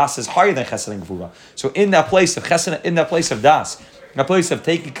gave, the Das is higher than Chesed and Gevura. So in that place of Chesed, in that place of Das, in that place of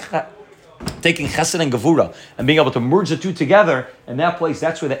taking Chesed and Gevura and being able to merge the two together, in that place,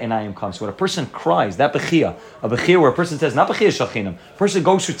 that's where the Enayim comes. So when a person cries, that Bechia, a Bechia where a person says, not Bechia Shachinam, a person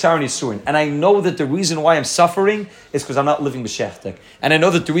goes through Tzar and Yisurin, and I know that the reason why I'm suffering is because I'm not living B'Shechtek. And I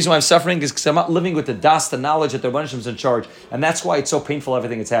know that the reason why I'm suffering is because I'm not living with the Das, the knowledge that the Rebbeinu Shem's in charge, and that's why it's so painful,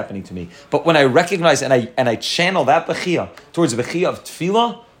 everything that's happening to me. But when I recognize and I channel that Bechia towards the Bechia of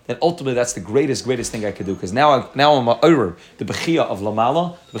Tefillah, then ultimately that's the greatest thing I could do. Because now I'm a Ur, the Bechia of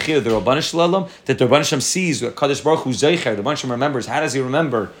Lamala, the Bechia of the Rabbanu Shalom, that the Rabbanu Shem sees, Kadosh Baruch Hu Zeicher, the Rabbanu Shem remembers. How does he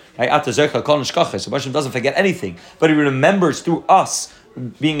remember? The Rabbanu Shem doesn't forget anything, but he remembers through us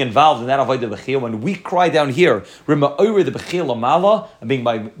being involved in that avodah bechia. When we cry down here, we're ma'orer the bechia lamala, and being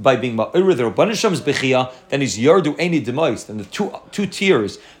by being ma'orer the Rabbanu Shem's bechia, then he's yardu eni demois, and the two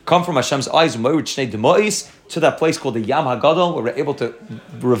tears come from Hashem's eyes, ma'orer shnei demois, to that place called the Yam HaGadol, where we're able to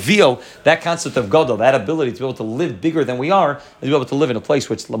reveal that concept of Gadol, that ability to be able to live bigger than we are, and to be able to live in a place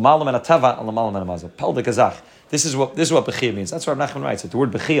which Lamalam and Atava and Lamalam and Amazah. Pel de Kazach. This is what Bechia means. That's what Nachman writes. That the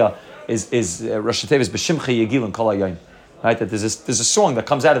word Bechia is Rosh Hashanah is B'Shimcha Yegilin Kol HaYayim. Right? That there's a song that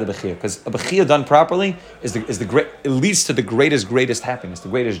comes out of the Bechia, because a Bechia done properly is the great. It leads to the greatest happiness, the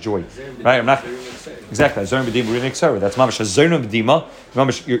greatest joy. Right? I'm not exactly. Zorim B'Dima Rinnik. That's Mamash Zorim B'Dima.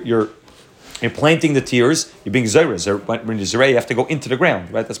 Mamash, you're planting the tears. You're being zera. When you're zera, you have to go into the ground,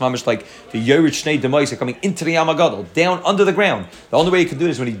 right? That's mamish like the Yerid Shnei Demois are coming into the Yam HaGadol, down under the ground. The only way you can do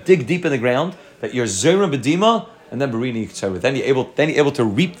it is when you dig deep in the ground, that you're zera b'dima, and then barini yitzara. Then you're able to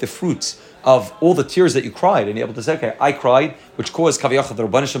reap the fruits of all the tears that you cried, and you're able to say, okay, I cried, which caused Kaviyachah the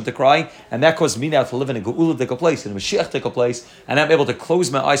Rabbanim Shem to cry, and that caused me now to live in a Geula place, in a Mashiach place, and I'm able to close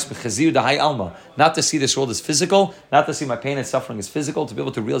my eyes b'chazir dahai alma, not to see this world as physical, not to see my pain and suffering as physical, to be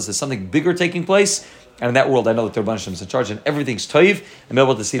able to realize there's something bigger taking place, and in that world I know that the Rabbanim Shem is in charge, and everything's toiv. I'm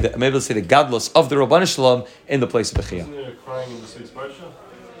able to see the godless of the Rabbanim Shalom in the place of Bechia. Isn't there crying in the sixth parsha?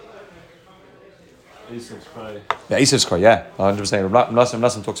 Esav's cry. Yeah, Esav's cry, yeah, 100%.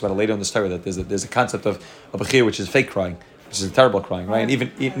 Rav talks about it later in the story that there's a concept of a bechia which is fake crying, which is a terrible crying, right? And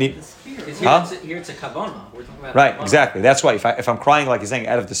even here it's a kavana. We're talking about right, exactly. That's why if I'm crying, like he's saying,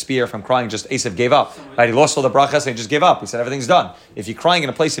 out of despair, if I'm crying, just Esav gave up, right? He lost all the brachas and he just gave up. He said everything's done. If you're crying in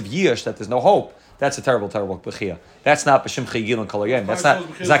a place of yish that there's no hope, that's a terrible bechia. That's not b'shimcha yigil and koloyim. That's not.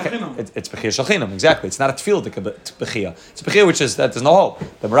 It's bechia shalchinam. Exactly. It's not a tefillah bechia. It's a bechia which is that there's no hope.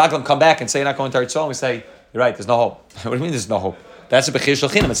 The meraglim come back and say you're not going to Eretz Yisrael. We say you're right. There's no hope. What do you mean there's no hope? That's a bechia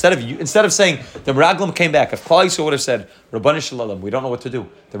shalchinam. Instead of saying the meraglim came back, if Klal Yisrael would have said Rabbanu Shalom, we don't know what to do.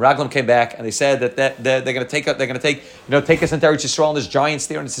 The meraglim came back and they said that they're going to take us into Eretz Yisrael in this giant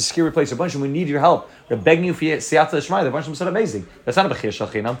stair and it's a scary place. A bunch of we need your help. We're begging you for siyata l'shmai. The bunch of them said amazing. That's not a bechia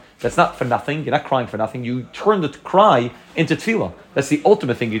shalchinam. That's not for nothing. You're not crying for nothing. You turn the cry into tefillah. That's the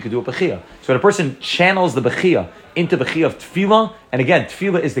ultimate thing you could do with bechia. So when a person channels the bechia into bechia of tefillah, and again,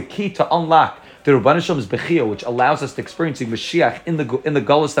 tefillah is the key to unlock the Rabbanim Shalom's bechia, which allows us to experiencing Mashiach in the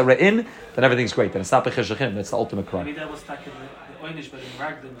gullus that we're in, then everything's great. Then it's not bechia shalchinam. That's the ultimate cry. Maybe that was stuck in the Oynish, but in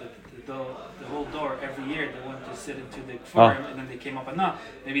Raglan, the whole door every year they wanted to sit into the farm, and then they came up and now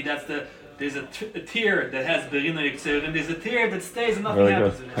maybe that's there's a tear that has berina yikser, and there's a tear that stays and nothing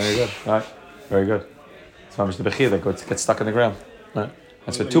happens. Very good. All right. Very good. It's not much the bechia that gets stuck in the ground. Right.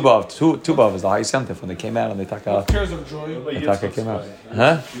 That's what Tubav is the highest yantif when they came out and they talk about. Tears of joy. Yitzchak came out.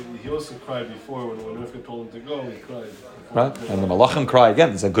 Huh? He also cried before when Rivka told him to go. He cried. Right. And the Malachim cry again.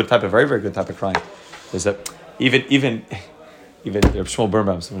 It's a good type of very good type of crying. There's a even Shmuel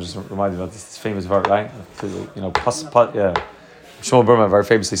Birnbaum. Someone just reminded me about this famous part, right? Yeah. Shmuel Birnbaum very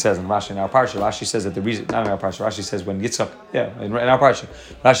famously says in Rashi in our parsha. Rashi says that the reason, not in our parsha. Rashi says when Yitzchak, in our parsha,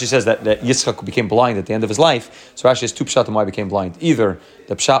 Rashi says that Yitzchak became blind at the end of his life. So Rashi has two pshatim why he became blind. Either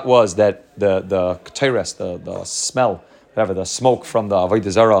the pshat was that the teres, the smell, whatever, the smoke from the avodah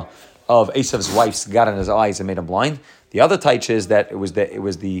zarah of Esav's wives got in his eyes and made him blind. The other taich is that when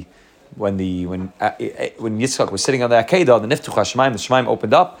Yitzchak was sitting on the Akedah, the Niftuch HaShemaim, the Shemaim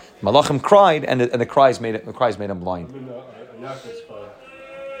opened up, Malachim cried, and the cries made him blind. Yaakov's cry.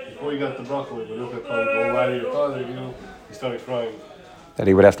 Before he got the bracha, when Rivka told him, "Go lie to your father," he started crying. That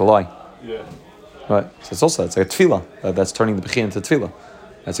he would have to lie. Yeah. Right. So it's like a tefillah. That's turning the bechia into tefillah.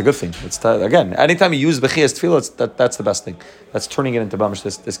 That's a good thing. It's again, anytime you use bechia as tefillah, that's the best thing. That's turning it into mamish,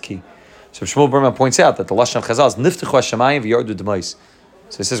 this key. So Shmuel Berman points out that the lashon of Chazal is niftuch hashamayim v'yordu d'mais.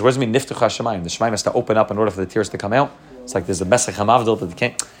 So he says, what does it mean niftuch hashamayim? The shemayim has to open up in order for the tears to come out. It's like there's a mesech hamavdil that they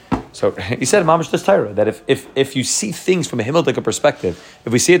can't. So he said, mamish this Torah, that if you see things from a himmeldik perspective,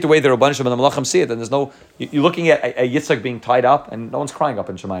 if we see it the way the Rabbanim and the Malachim see it, then there's no, you're looking at a Yitzchak being tied up and no one's crying up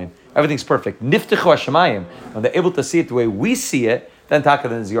in Shemayim. Everything's perfect. Niftuch hashamayim, when they're able to see it the way we see it, then taka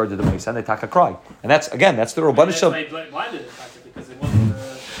then ziyar to the mace, and they taka cry. And that's the Rabbanim. That's why it blinded him, because it wasn't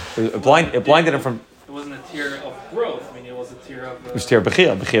it blinded him from. It wasn't a tear of growth. I mean, it was a tear of. It was tear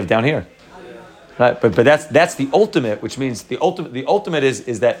bechia down here. Right? But that's the ultimate, which means the ultimate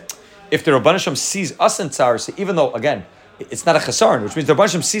is that if the Rabban Hashem sees us in tsar, so even though again it's not a chesaron, which means the Rabban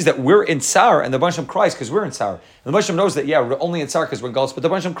Hashem sees that we're in tsar, and the Rabban Hashem cries because we're in tsar. And the Rabban Hashem knows that we're only in tsar because we're in galus, but the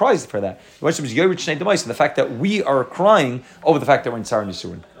Rabban Hashem cries for that. The Rabban Hashem is yorich shnei demais, and the fact that we are crying over the fact that we're in tsar and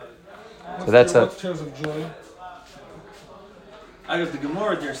yisurin. So that's what's tears of joy. Out of the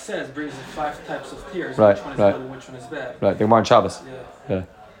Gemara, there says brings in 5 types of tears. Right, Which one is right. good and which one is bad. right. The Gemara on Shabbos. Yeah.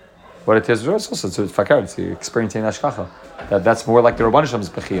 What it is also it's fakar. It's experiencing ashkacha. That's more like the Rabban Hashem's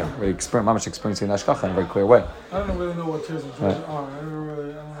bechia, where you experience experiencing ashkacha in a very clear way. I don't really know what tears of joy are. I don't know.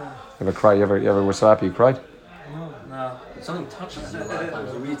 You ever cry? You ever were so happy you cried? No. Something touches you a lot of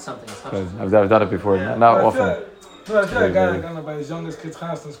times. You read something. It touches you. I've done it before. Not often. I feel like a guy that got by his youngest kid's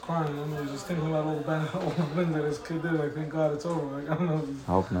house is crying. I mean, he's just thinking about all the things that his kid did. Like, thank God it's over. Like, I don't know.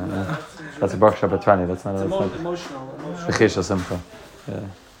 I hope not. Yeah. That's a Baruch Shabbatani. That's not. Emotional. Bechia Simcha. Yeah.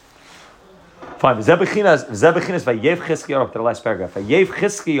 Fine. Zebechinas vayev Chizkiyahu up to the last paragraph. Vayev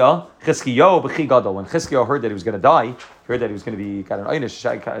Chizkiyahu b'chi gadol. When Chizkiyahu heard that he was going to die, he heard that he was going to be got an einish.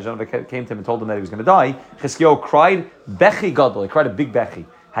 Came to him and told him that he was going to die. Chizkiyahu cried bechi gadol. He cried a big bechi.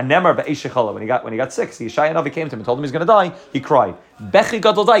 Hanemar be'eshechala. When he got sick, the Yeshaya Navi came to him and told him he's going to die. He cried bechi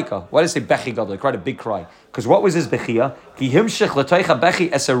gadol daika. Why does he say bechi gadol? He cried a big cry. Because what was his bechia? Ki himshich l'toicha bechi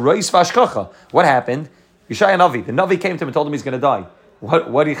es a rois v'ashkacha. What happened? Yeshaya Navi. The Navi came to him and told him he's going to die.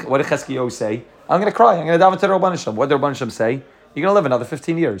 What did Chizkiyahu say? I'm going to cry. I'm going to daven to the Rabban Hashem. What did the Rabban Hashem say? You're going to live another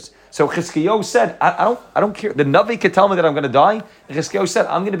 15 years. So Chizkiyahu said, I don't care. The Navi could tell me that I'm going to die. And Chizkiyahu said,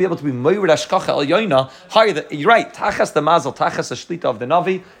 I'm going to be able to be Meir Ashkacha El Yoina. You're right. Tachas the Mazel, Tachas the Shlita of the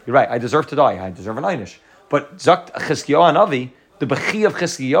Navi. You're right. I deserve to die. I deserve an Einish. But Zakt Chizkiyahu Navi, the Bechi of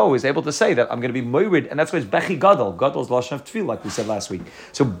Chizkiyahu is able to say that I'm going to be Moirid, and that's why it's Bechi Gadol. Gadol is Lashon of Tefillah, like we said last week.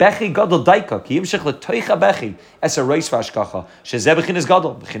 So Bechi Gadol Daika, Ki Yimshech L'Toicha Bechi, Es a Reis Vashkacha, Shezeh Bechin is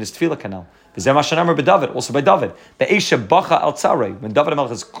Gadol, Bechin is Tefillah Canal. V'zeh Mashanamar B'David, also by David. Be'esha Bacha Al Tzarei, when David HaMelech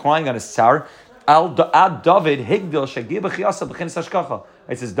is crying on his tzar, Ad David Higdil Shegi B'Chiyasa Bechin is Hashkacha.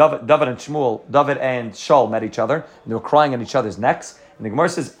 It says David and Shmuel, David and Shaul met each other, and they were crying on each other's necks. And the Gemara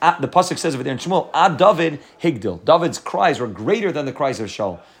says, the pasuk says over there in Shmuel, Ad David Higdil. David's cries were greater than the cries of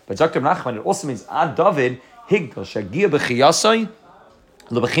Shaul. But Dr. Nachman, it also means Ad David Higdil. Shagia b'chiyasai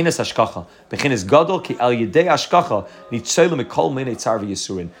lebechinas hashkacha. Bechinas gadol ki al yedei hashkacha nitzaylu mikol minei tzar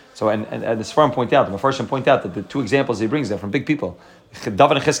v'yisurin. So and the Sfarim point out, the Mefarshim point out that the two examples he brings there from big people, David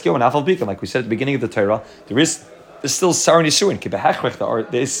and Chizkiyahu and Afal Bikim, like we said at the beginning of the Torah, there's still Sar and Yisurin.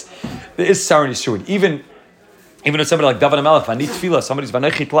 There is Sar and Yisurin. Even if somebody like David HaMelech, Vanit Tefillah, somebody's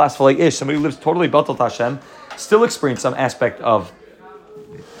Vanechit Tlas V'lei Ish, somebody who lives totally Batal Hashem, still experience some aspect of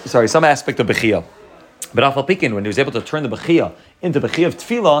Bechia. But Afal Pikin, when he was able to turn the Bechia into Bechia of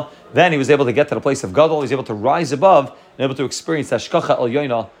Tefillah, then he was able to get to the place of Gadol, he was able to rise above, and able to experience Hashkacha El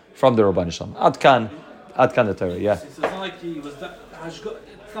Yoina from the Rabban Hashem. Adkan the Torah, yeah. So it's not like he was that, it's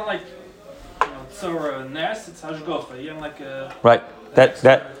not like, Tzara and Nes, it's Hashgocha. You have like a... Right. That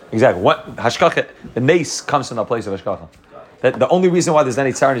exactly. What hashkacha? The nace comes from the place of hashkacha. That the only reason why there's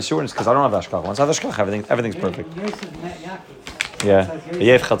any tzar and yisurin is because I don't have hashkacha. Once I have hashkacha, everything's perfect. Yeah.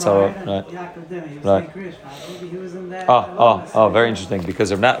 Yev chatzara. Right. Very interesting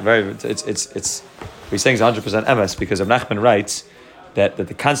because of not very. It's he's saying it's 100% MS because of Nachman writes that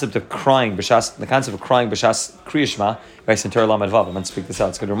the concept of crying b'shas Kriya Shema, right? In Torah Lamed Vav. I'm going to speak this out.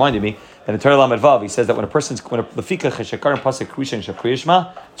 It's going to remind me that in Torah Lamed Vav he says that when a person has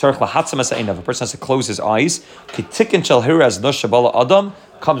to close his eyes, adam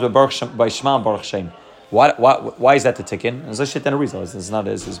comes by Shema and Baruch Shem. Why is that the tikkun? There's a shit and a reason. It's not.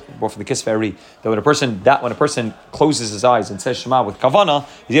 It's more from the Kisveri that when a person closes his eyes and says Shema with kavana,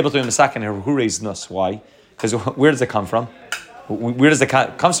 he's able to do the second Hure's nus. Why? Because where does it come from? Where does it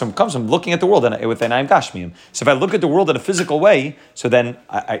comes from? Comes from looking at the world with an Aim Gashmiim. So if I look at the world in a physical way, so then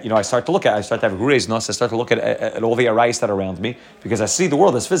I start to have Hure's nus. I start to look at all the arayis that are around me because I see the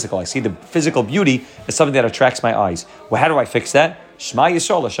world as physical. I see the physical beauty as something that attracts my eyes. Well, how do I fix that? Shema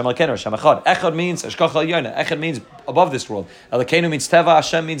Yisrael, Hashem Elokeinu, Hashem Echad. Echad means Hashgacha Elyono. Echad means above this world. Elokeinu means Teva.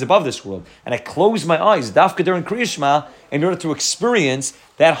 Hashem means above this world. And I close my eyes, dafka during Kriya Shema, in order to experience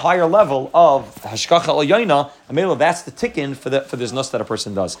that higher level of Hashgacha Elyono. And that's the tikkun for this nus that a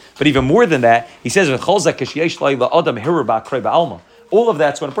person does. But even more than that, he says, all of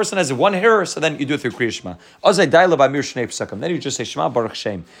that, so when a person has one hair, so then you do it through Kriya Shema. Then you just say Shema Baruch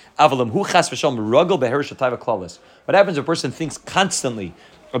Shem. What happens if a person thinks constantly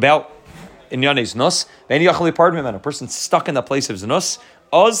about Inyane's nus? A person stuck in the place of nus.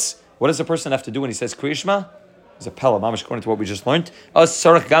 What does the person have to do when he says Kriya Shema? It's a pella, mamish, according to what we just learned. Then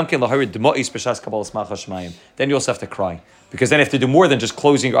you also have to cry. Because then you have to do more than just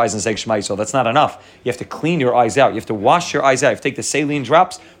closing your eyes and saying Shema Yisrael. That's not enough. You have to clean your eyes out. You have to wash your eyes out. You have to take the saline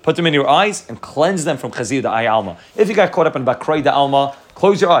drops, put them in your eyes, and cleanse them from Chazir da Ay Alma. If you got caught up in Bakrei da Alma,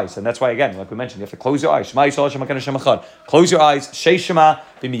 close your eyes. And that's why, again, like we mentioned, you have to close your eyes. Shema Yisrael, Shema Kana Shem Echad. Close your eyes. Shei Shema.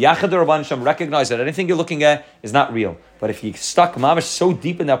 Recognize that anything you're looking at is not real. But if you stuck mamish so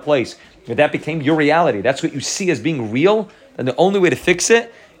deep in that place, that became your reality. That's what you see as being real. Then the only way to fix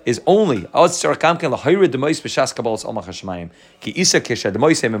it is only a person has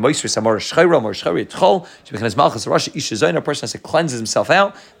to cleanse himself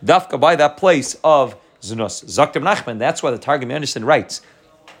out dafka by that place of zunus. Zaktim Nachman. That's why the Targum Yonason writes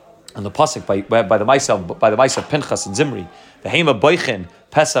on the pasuk by the Maisa of Pinchas and Zimri, the Hema Boichin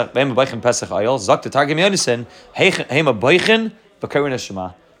Pesach Ayol. Zakta Targum Yonason Hema Boichin b'Karna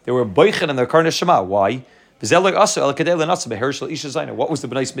Shema. They were Boichin and their Karna Shema. Why? What was the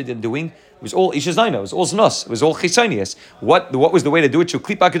Bnei Midian doing? It was all Isha Zaina, it was all Znus, it was all Chisonius. What was the way to do it?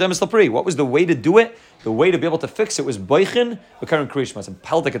 What was the way to do it? The way to be able to fix it was Boichin, B'Karen Kriyishma. And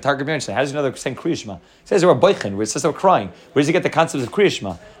Peldik at Targum Yonason. How does he know they're saying Kriyishma? It says they were Boichin, where it says they were crying. Where does he get the concept of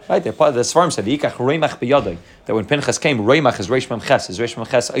Kriyishma? Right? The Sfarim said, that when Pinchas came, Reimach is Reish Mem Ches,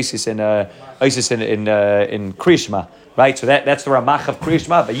 Isis in Kriyishma. Right? So that's the Ramach of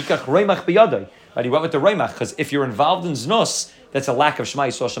Kriyishma. V'yikach Reimach B'yadai. Right, he went with the Reimach, because if you're involved in Znus, that's a lack of Shema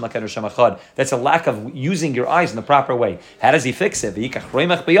Yisrael, Shema Kenu, Shema Chad. That's a lack of using your eyes in the proper way. How does he fix it? V'yikach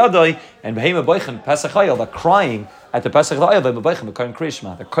Reimach b'yadoi, and Behema Boichin, Pesach Hayel, they're crying at the Pesach Hayel, Behema Boichin, the Kohen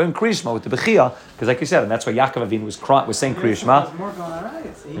Kriyishma. They're Kohen Kriyishma with the Bechia, because like you said, and that's why Yaakov Avinu was saying Kriyishma.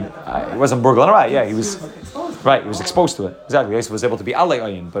 It wasn't Burgal Arai, yeah, he was exposed to it. Exactly, Yosef was able to be Alei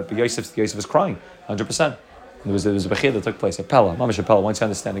Ayin, but Yosef was crying, 100%. There was a bechir that took place. A pella, mamish a pella. Once you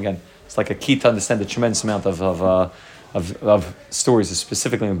understand again, it's like a key to understand the tremendous amount of stories,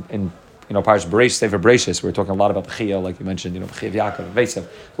 specifically in Parish Bereishis, Sefer Bereishis. We're talking a lot about bechia, like you mentioned, bechia of Yaakov, Vesav. A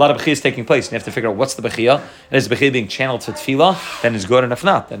lot of bechia is taking place, and you have to figure out what's the bechia. And is the bechia being channeled to tefillah? Then it's good, and if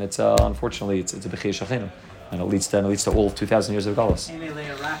not, then it's unfortunately it's a bechia shachinu, and it leads to all 2,000 years of galus.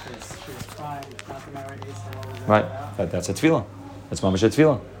 Right, that's a tefillah. That's mamish a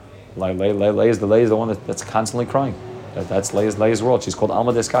tefillah. Leah is the one that's constantly crying. That's Leah's world. She's called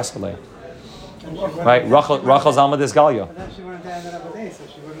Alma Deskasa Leah. Right? Rachel's Alma Desgalia. But then she wouldn't have ended up with Asa,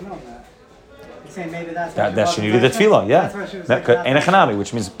 so she would have known that. You're saying maybe that's that she needed the tefillah, yeah. Enechanami,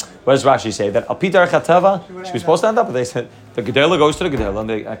 which means, what does Rashi say? That Alpidar Chatava, she was supposed to end up, but they said the Gedela goes to the Gedela and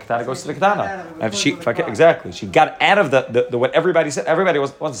the Katana goes to the Katana. And she got out of the what everybody said. Everybody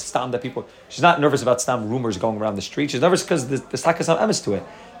wants to stam that people. She's not nervous about stam rumors going around the street. She's nervous because there's like some emes to it.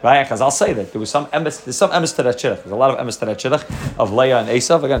 Right, because I'll say that there's some emes to that shidduch. There's a lot of emes to that shidduch of Leah and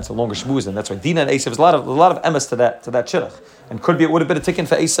Esav. Again, it's a longer shmooze, and that's why Dina and Esav. There's a lot of emes to that shidduch, and it would have been a ticket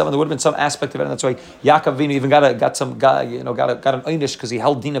for Esav, and there would have been some aspect of it, and that's why Yaakov Avinu even got an einish because he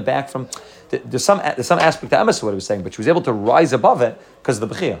held Dina back from. There's some aspect to emes to what he was saying, but she was able to rise above it because of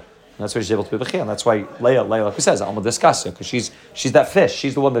the bechia. That's why she's able to be bechia, and that's why Leah, like we says, Alma Deskasa, because she's that fish.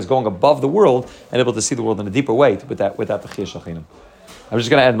 She's the one that's going above the world and able to see the world in a deeper way with that bechia shachinim. I'm just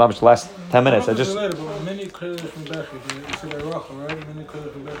going to end the last 10 minutes.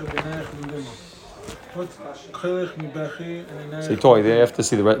 So you told you have to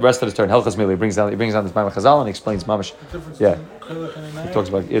see the rest of the turn. Helchas Mili brings down this Maimon Chazal and explains Mamash. Yeah, he talks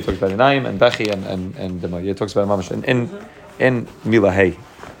about Inaim and Bechi and Dema. He talks about Mamash in Mila Hay.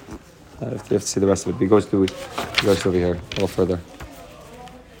 You have to see the rest of it. He goes over here a little further.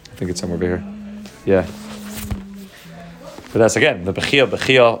 I think it's somewhere over here. Yeah. But that's again the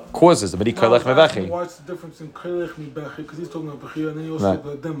Bechia causes the Medi Kailech Mebechi. What's the difference in Kailech Mebechi? Because he's talking about Bechia and then he also said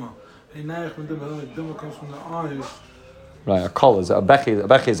the Dema. Einayich Medema, like Dema comes from the eyes. Right, a call is a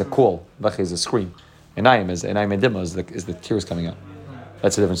Bechi is a call. Bechi is a scream. Einayim Medema is the tears coming out.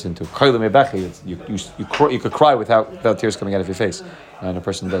 That's the difference in two. Kailech Mebechi, you could cry without tears coming out of your face. And a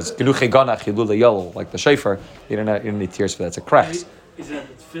person does Genuche Ganach Yilule Yol, like the shofar, you don't need tears for that. It's a cracks. Is that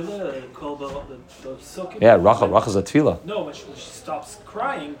the tefillah called the sukkah? Yeah, Rachel's a tefillah. No, but she stops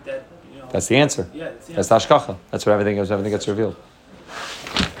crying. That's the answer. Yeah, it's the That's the hashkacha. That's what everything gets revealed.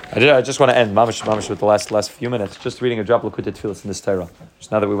 I just want to end mamish with the last few minutes, just reading a drop of Likutei Tefillas in this Torah. Just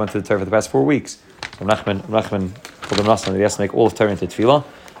now that we went to the Torah for the past 4 weeks, so Nachman told him last time that he has to make all of Torah into Tefillah,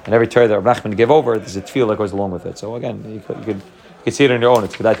 and every Torah that Nachman gave over, there's a Tefillah that goes along with it. So again, you could see it on your own.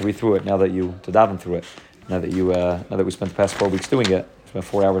 It's good to read through it now that to daven through it. Now that we spent the past 4 weeks doing it, spent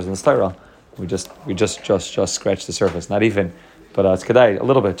 4 hours in the Torah, we just scratched the surface. Not even, but it's kedai a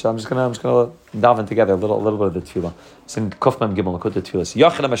little bit. So I'm just gonna daven together a little bit of the tefillah. It's in Kufmem Gimel Likutei Tefillas.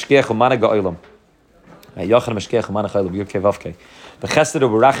 Yachad Mashkiach Umana Ga'olam. Yachad Mashkiach Umana Ga'olam. Yukei Vavkei. B'chesed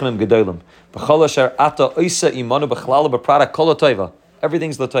u'berachmim gedolim. B'chol asher ata oisa imanu b'chlal b'prada kol ha'toiva.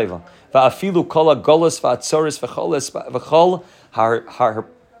 Everything's l'toiva. Va'afilu kol ha'golos va'atzoris v'chol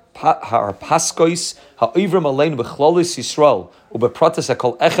har paskois ha'ivrim aleinu b'chlolis Yisrael u'bepratis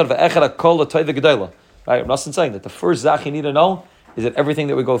ha'kol echad ve'echad ha'kol ha'toiva gedola. Right, I'm not saying that the first zach you need to know is that everything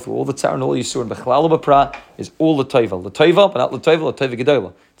that we go through, all the tzar and all Yisur and b'chlal b'pra, is all l'toiva, but not l'toiva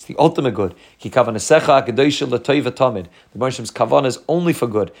gedola. It's the ultimate good. Ki kavanesecha gedoisha l'toiva tamid. The Moshe's kavan is only for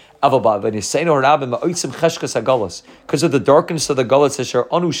good. Avaba v'niseinu harabim ma'otzim cheshkas hagalas, because of the darkness of the galas asher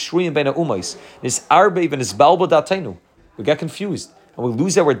anu shriyim beina umais. Nis arbe v'nisbalba datenu. We get confused and we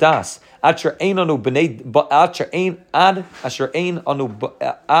lose our das. Asher ein anu b'nei asher ein ad asher ein anu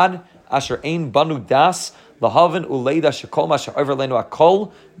ad. Asher ein banu das lahaven uleida shekol masher overlenu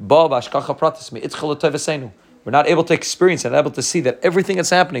akol ba b'ashkacha pratis mi'itzchel l'toivasenu. We're not able to experience and able to see that everything that's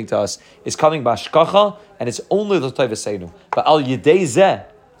happening to us is coming b'ashkacha and it's only l'toivasenu. But al yedei zeh,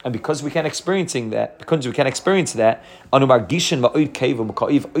 and because we can't experience that, anu margishin ma'od keivu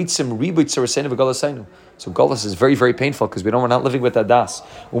mukaiv oitzim ribut tzarasenu v'galasenu. So galus is very, very painful because we're not living with that das.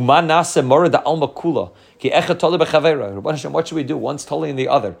 Uman nase mora da alma kula. Ki echad tole b'chavera. What should we do? One's totally in the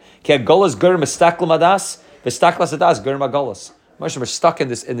other. Ki galus gur mistaklam adas, v'staklas adas gur magalus. We're stuck in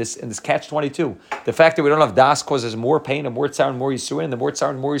this catch-22. The fact that we don't have das causes more pain and more tzar and more yisuin. The more tzar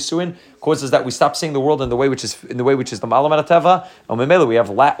and more yisuin causes that we stop seeing the world in the way which is the malam teva. And memela we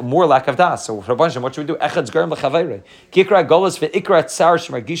have more lack of das. So what should we do? Echad zgarim l'chavere. Kikra golas ve'ikra tzar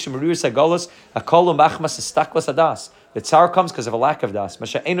shmargishim riyus hagolas akolu machmas estaklas adas. The tzar comes because of a lack of das.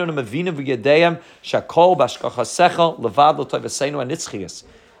 Masha einu mevinim v'yedeyim shakol b'ashkacha sechel levad l'toivaseinu anitzchias.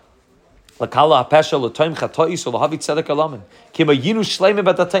 If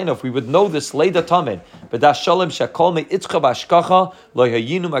we would know this later tamid, we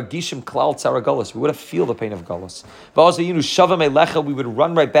would have feel the pain of galus. We would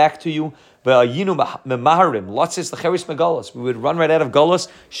run right back to you. We would run right out of galus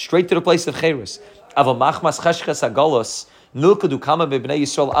straight to the place of cheres. There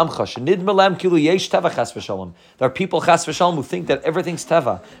are people chas v'shalom who think that everything's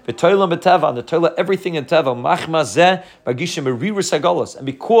teva. V'toilam b'teva, and the toilet everything in teva. Machma zeh magishim merirus hagolos, and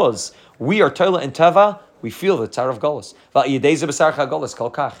because we are toilet in teva, we feel the tzar of golos. V'yedei b'sar hagolos kol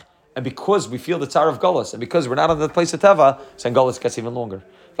kach, and because we feel the tzar of golos, and because we're not in the place of teva, so golos gets even longer.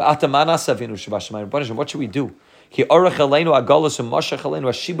 V'atamana savinu shabashamayim. What should we do? It's not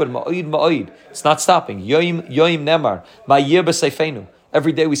stopping. Yoim nemar.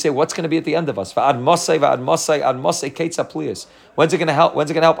 Every day we say, what's going to be at the end of us? When's it going to help?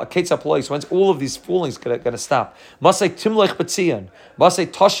 When's it going to help? A ketza plois. When's all of these foolings going to stop? Masay timlech betzion. Masay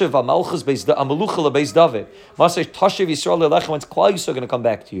tashiv amalchus amaluchel beis David. Masay tashiv Yisrael lelechem. When's Klal Yisrael going to come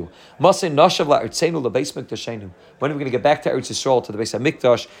back to you? Masay nashav la'artzenu lebeis mikdashenu. When are we going to get back to Eretz Yisrael, to the base of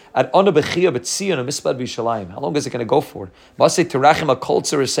Mikdash? At ana bechia betzion and mispad b'Yishalayim. How long is it going to go for? Masay terachim akol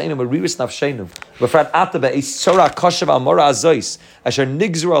tzaraseinu mariris nafshenu. B'frat atabe eis tzara kashav amora azois. Asher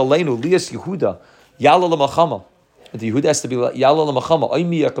nigzra aleinu lias Yehuda yala l'malchama. that the Yehuda has to be Yalol Machama.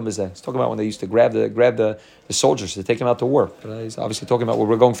 He's talking about when they used to grab the soldiers to take them out to war. But he's obviously talking about what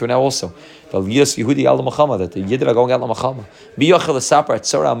we're going through now also. The Yas Yehudi Yalol Machama, that the Yidra are going out Machama. Miyachel Sapar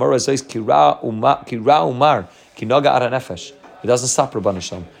Tzara Amar Azais Kira Umar Kinaga Ara Nefesh. It doesn't stop Rabbanu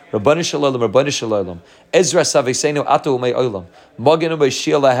Shalom. Rabbanu Shalom. Ezra Saveseinu Ato Umei Olam. Magenu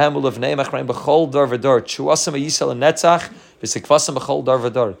Beishia Lahem Ulevnei Machrein B'chol Dar V'Dar. Chuasam Yisrael Netzach. V'Sikvasam B'chol Dar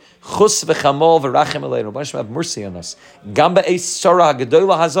V'Dar. Chus V'Chamol V'Rachem Aleinu. Rabbanu Shalom have mercy on us. Gamba Eis Sarah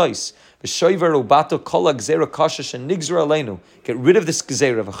Gedola Hazois. V'Shoiver Ubato Kol Gzera Kasha Nigzra Aleinu. Get rid of this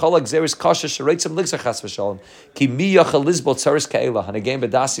Gzera. V'Chol Gzeris Kasha Reitzam Ligzar Chas V'Shalom. Ki Mi Yachal Lizbol Tzaris Ka'ela. And again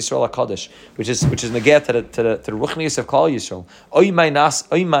B'Das Yisrael HaKadosh, which is negate to the Ruchnius of Klal Yisrael. Oy my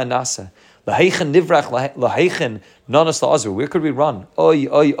nasa. Laheichen nivrach laheichen nanas la'azur. Where could we run? Oy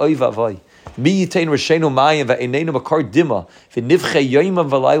vavoy. Mi yitain rishenu mayim va'einenu makar dima v'nivche yoyimam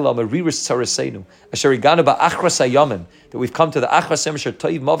v'layla mariris tzarasenu asher iganu ba'achras hayamim, that we've come to the achras hayamim asher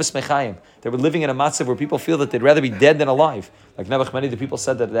toiv mavis mechayim, that we're living in a matzav where people feel that they'd rather be dead than alive. Like Nebuch, many of the people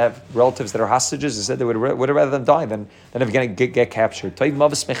said that they have relatives that are hostages. They said they would rather them die than have get captured. Toiv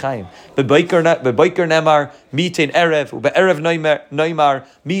mavis mechayim. Be'boiker nemar mitain erev ube'erev noimar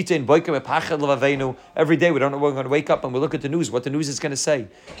mitain boiker mepachad l'vaveinu. Every day we don't know when we're going to wake up and we look at the news, what the news is going to say.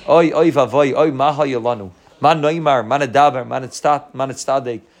 Oy vavoy, oy maha yalanu. Man noimar, man adaber, man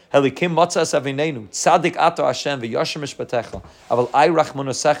etztadek. Helikim matzas avinenu. Tzadik ato Hashem v'yashem mishpatecha. Aval ay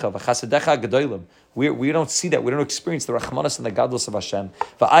rachmanusecha v'chasadecha gedolim. We don't see that. We don't experience the rachmanas and the gadlus of Hashem.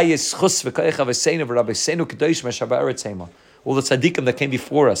 V'ay yischus v'koyecha v'seinu v'rabbeseinu kedosh meshaber eretzema. All the tzaddikim that came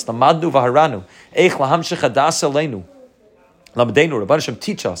before us. Lamadnu v'haranu. Eich lahamshech hadas aleinu. Lamadenu, Rabban Hashem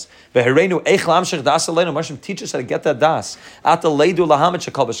teach us. Ve'herenu eich lahamshech das aleinu. Rabban Hashem teach us how to get that das. Ata leidu lahamet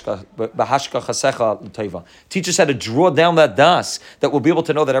shekal b'hashka chasecha l'teva. Teach us how to draw down that das, that we'll be able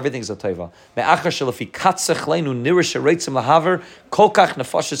to know that everything is a teva. Me'achar shelafi katzech leinu nirish reitzim lahaver kolkach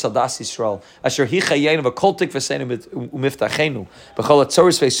nefashis al das Yisrael. Asher hi chayenu v'koltik v'seinu umiftachenu. B'chol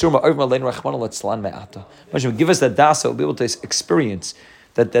atzoris ve'surma ovma leinu rachmana letzlan me'ata. Rabban Hashem give us that das that we'll be able to experience.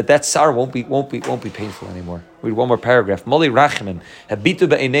 That sorrow won't be painful anymore. Read one more paragraph. Moli rachman habitu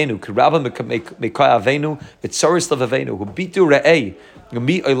be'einenu kirabam mekay avenu v'tzoris levavenu habitu re'ei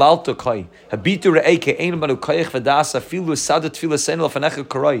mi oilalto kai habitu re'ei ke'einu manu kayich v'dasa filu sadat filu senu lefanecha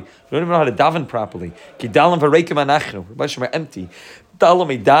karai. We don't even know how to daven properly. Kidalam v'reikim anachnu. We're empty.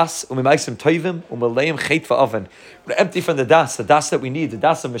 Dalam das u'mimaysim toivim u'maleim chet va'oven. We're empty from the das that we need, the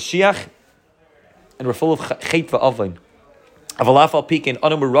das of Mashiach, and we're full of chet va'oven. Avalafal pikin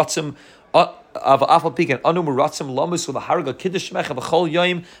anu muratzim lamus ulaharga kiddush mecha v'chol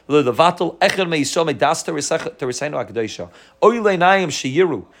yoyim v'levatel echad meisol medas tereseinu akdosha oilei nayim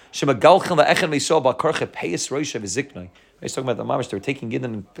sheyiru shemagalchem ve'echad meisol ba'karche peyis roisha v'ziknai. He's talking about the mamish. They were taking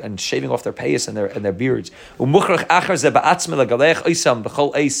in and shaving off their payas and their beards. And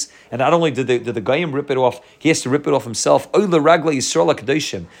not only did the Goyim rip it off, he has to rip it off himself.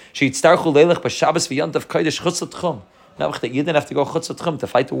 Now that you didn't have to go chutz l'tchum to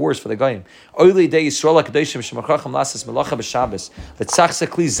fight the wars for the Goyim. Oily day Yisrael HaKadoshim shemachrachim lasses melacha b'Shabbos. L'tzachse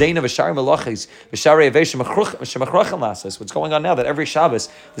kli zena v'shari melachis v'shari avei shemachrachim lasses. What's going on now that every Shabbos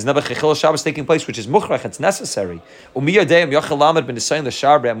there's never chechil Shabbos taking place, which is mukhrach, it's necessary. Umiyadei yachal lamed ben nisayin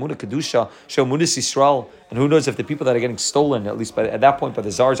l'shar be'amuna kedusha shel munis Yisrael. And who knows if the people that are getting stolen, at least at that point by the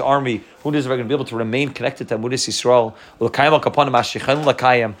Tsar's army, who knows if they're going to be able to remain connected to Amudas Yisrael? L'kayim al kaponim ashichan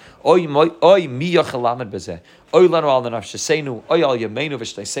l'kayim. Oy mi yachal lamed bezeh. Oy lanu al nafshesenu. Oy al yameinu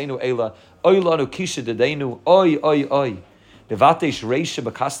v'shteisenu eila. Oy lanu kisha dedeinu. Oy. Nevatesh reisha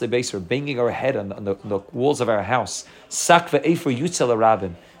b'kaste beis, are banging our head on the walls of our house. Sak ve'efer yutzel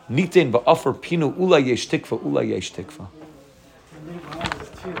arabim. Nitin ba'afar pinu ula yesh tikva.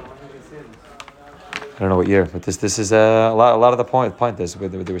 I don't know what year, but this is a lot of the point is where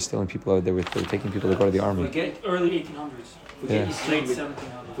they were stealing people, they were taking people to go to the army. We get early 1800s. We get late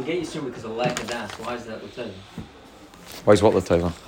 1700s. We get Yisrael because of lack of das. Why is that Likutei? Why is what Likutei?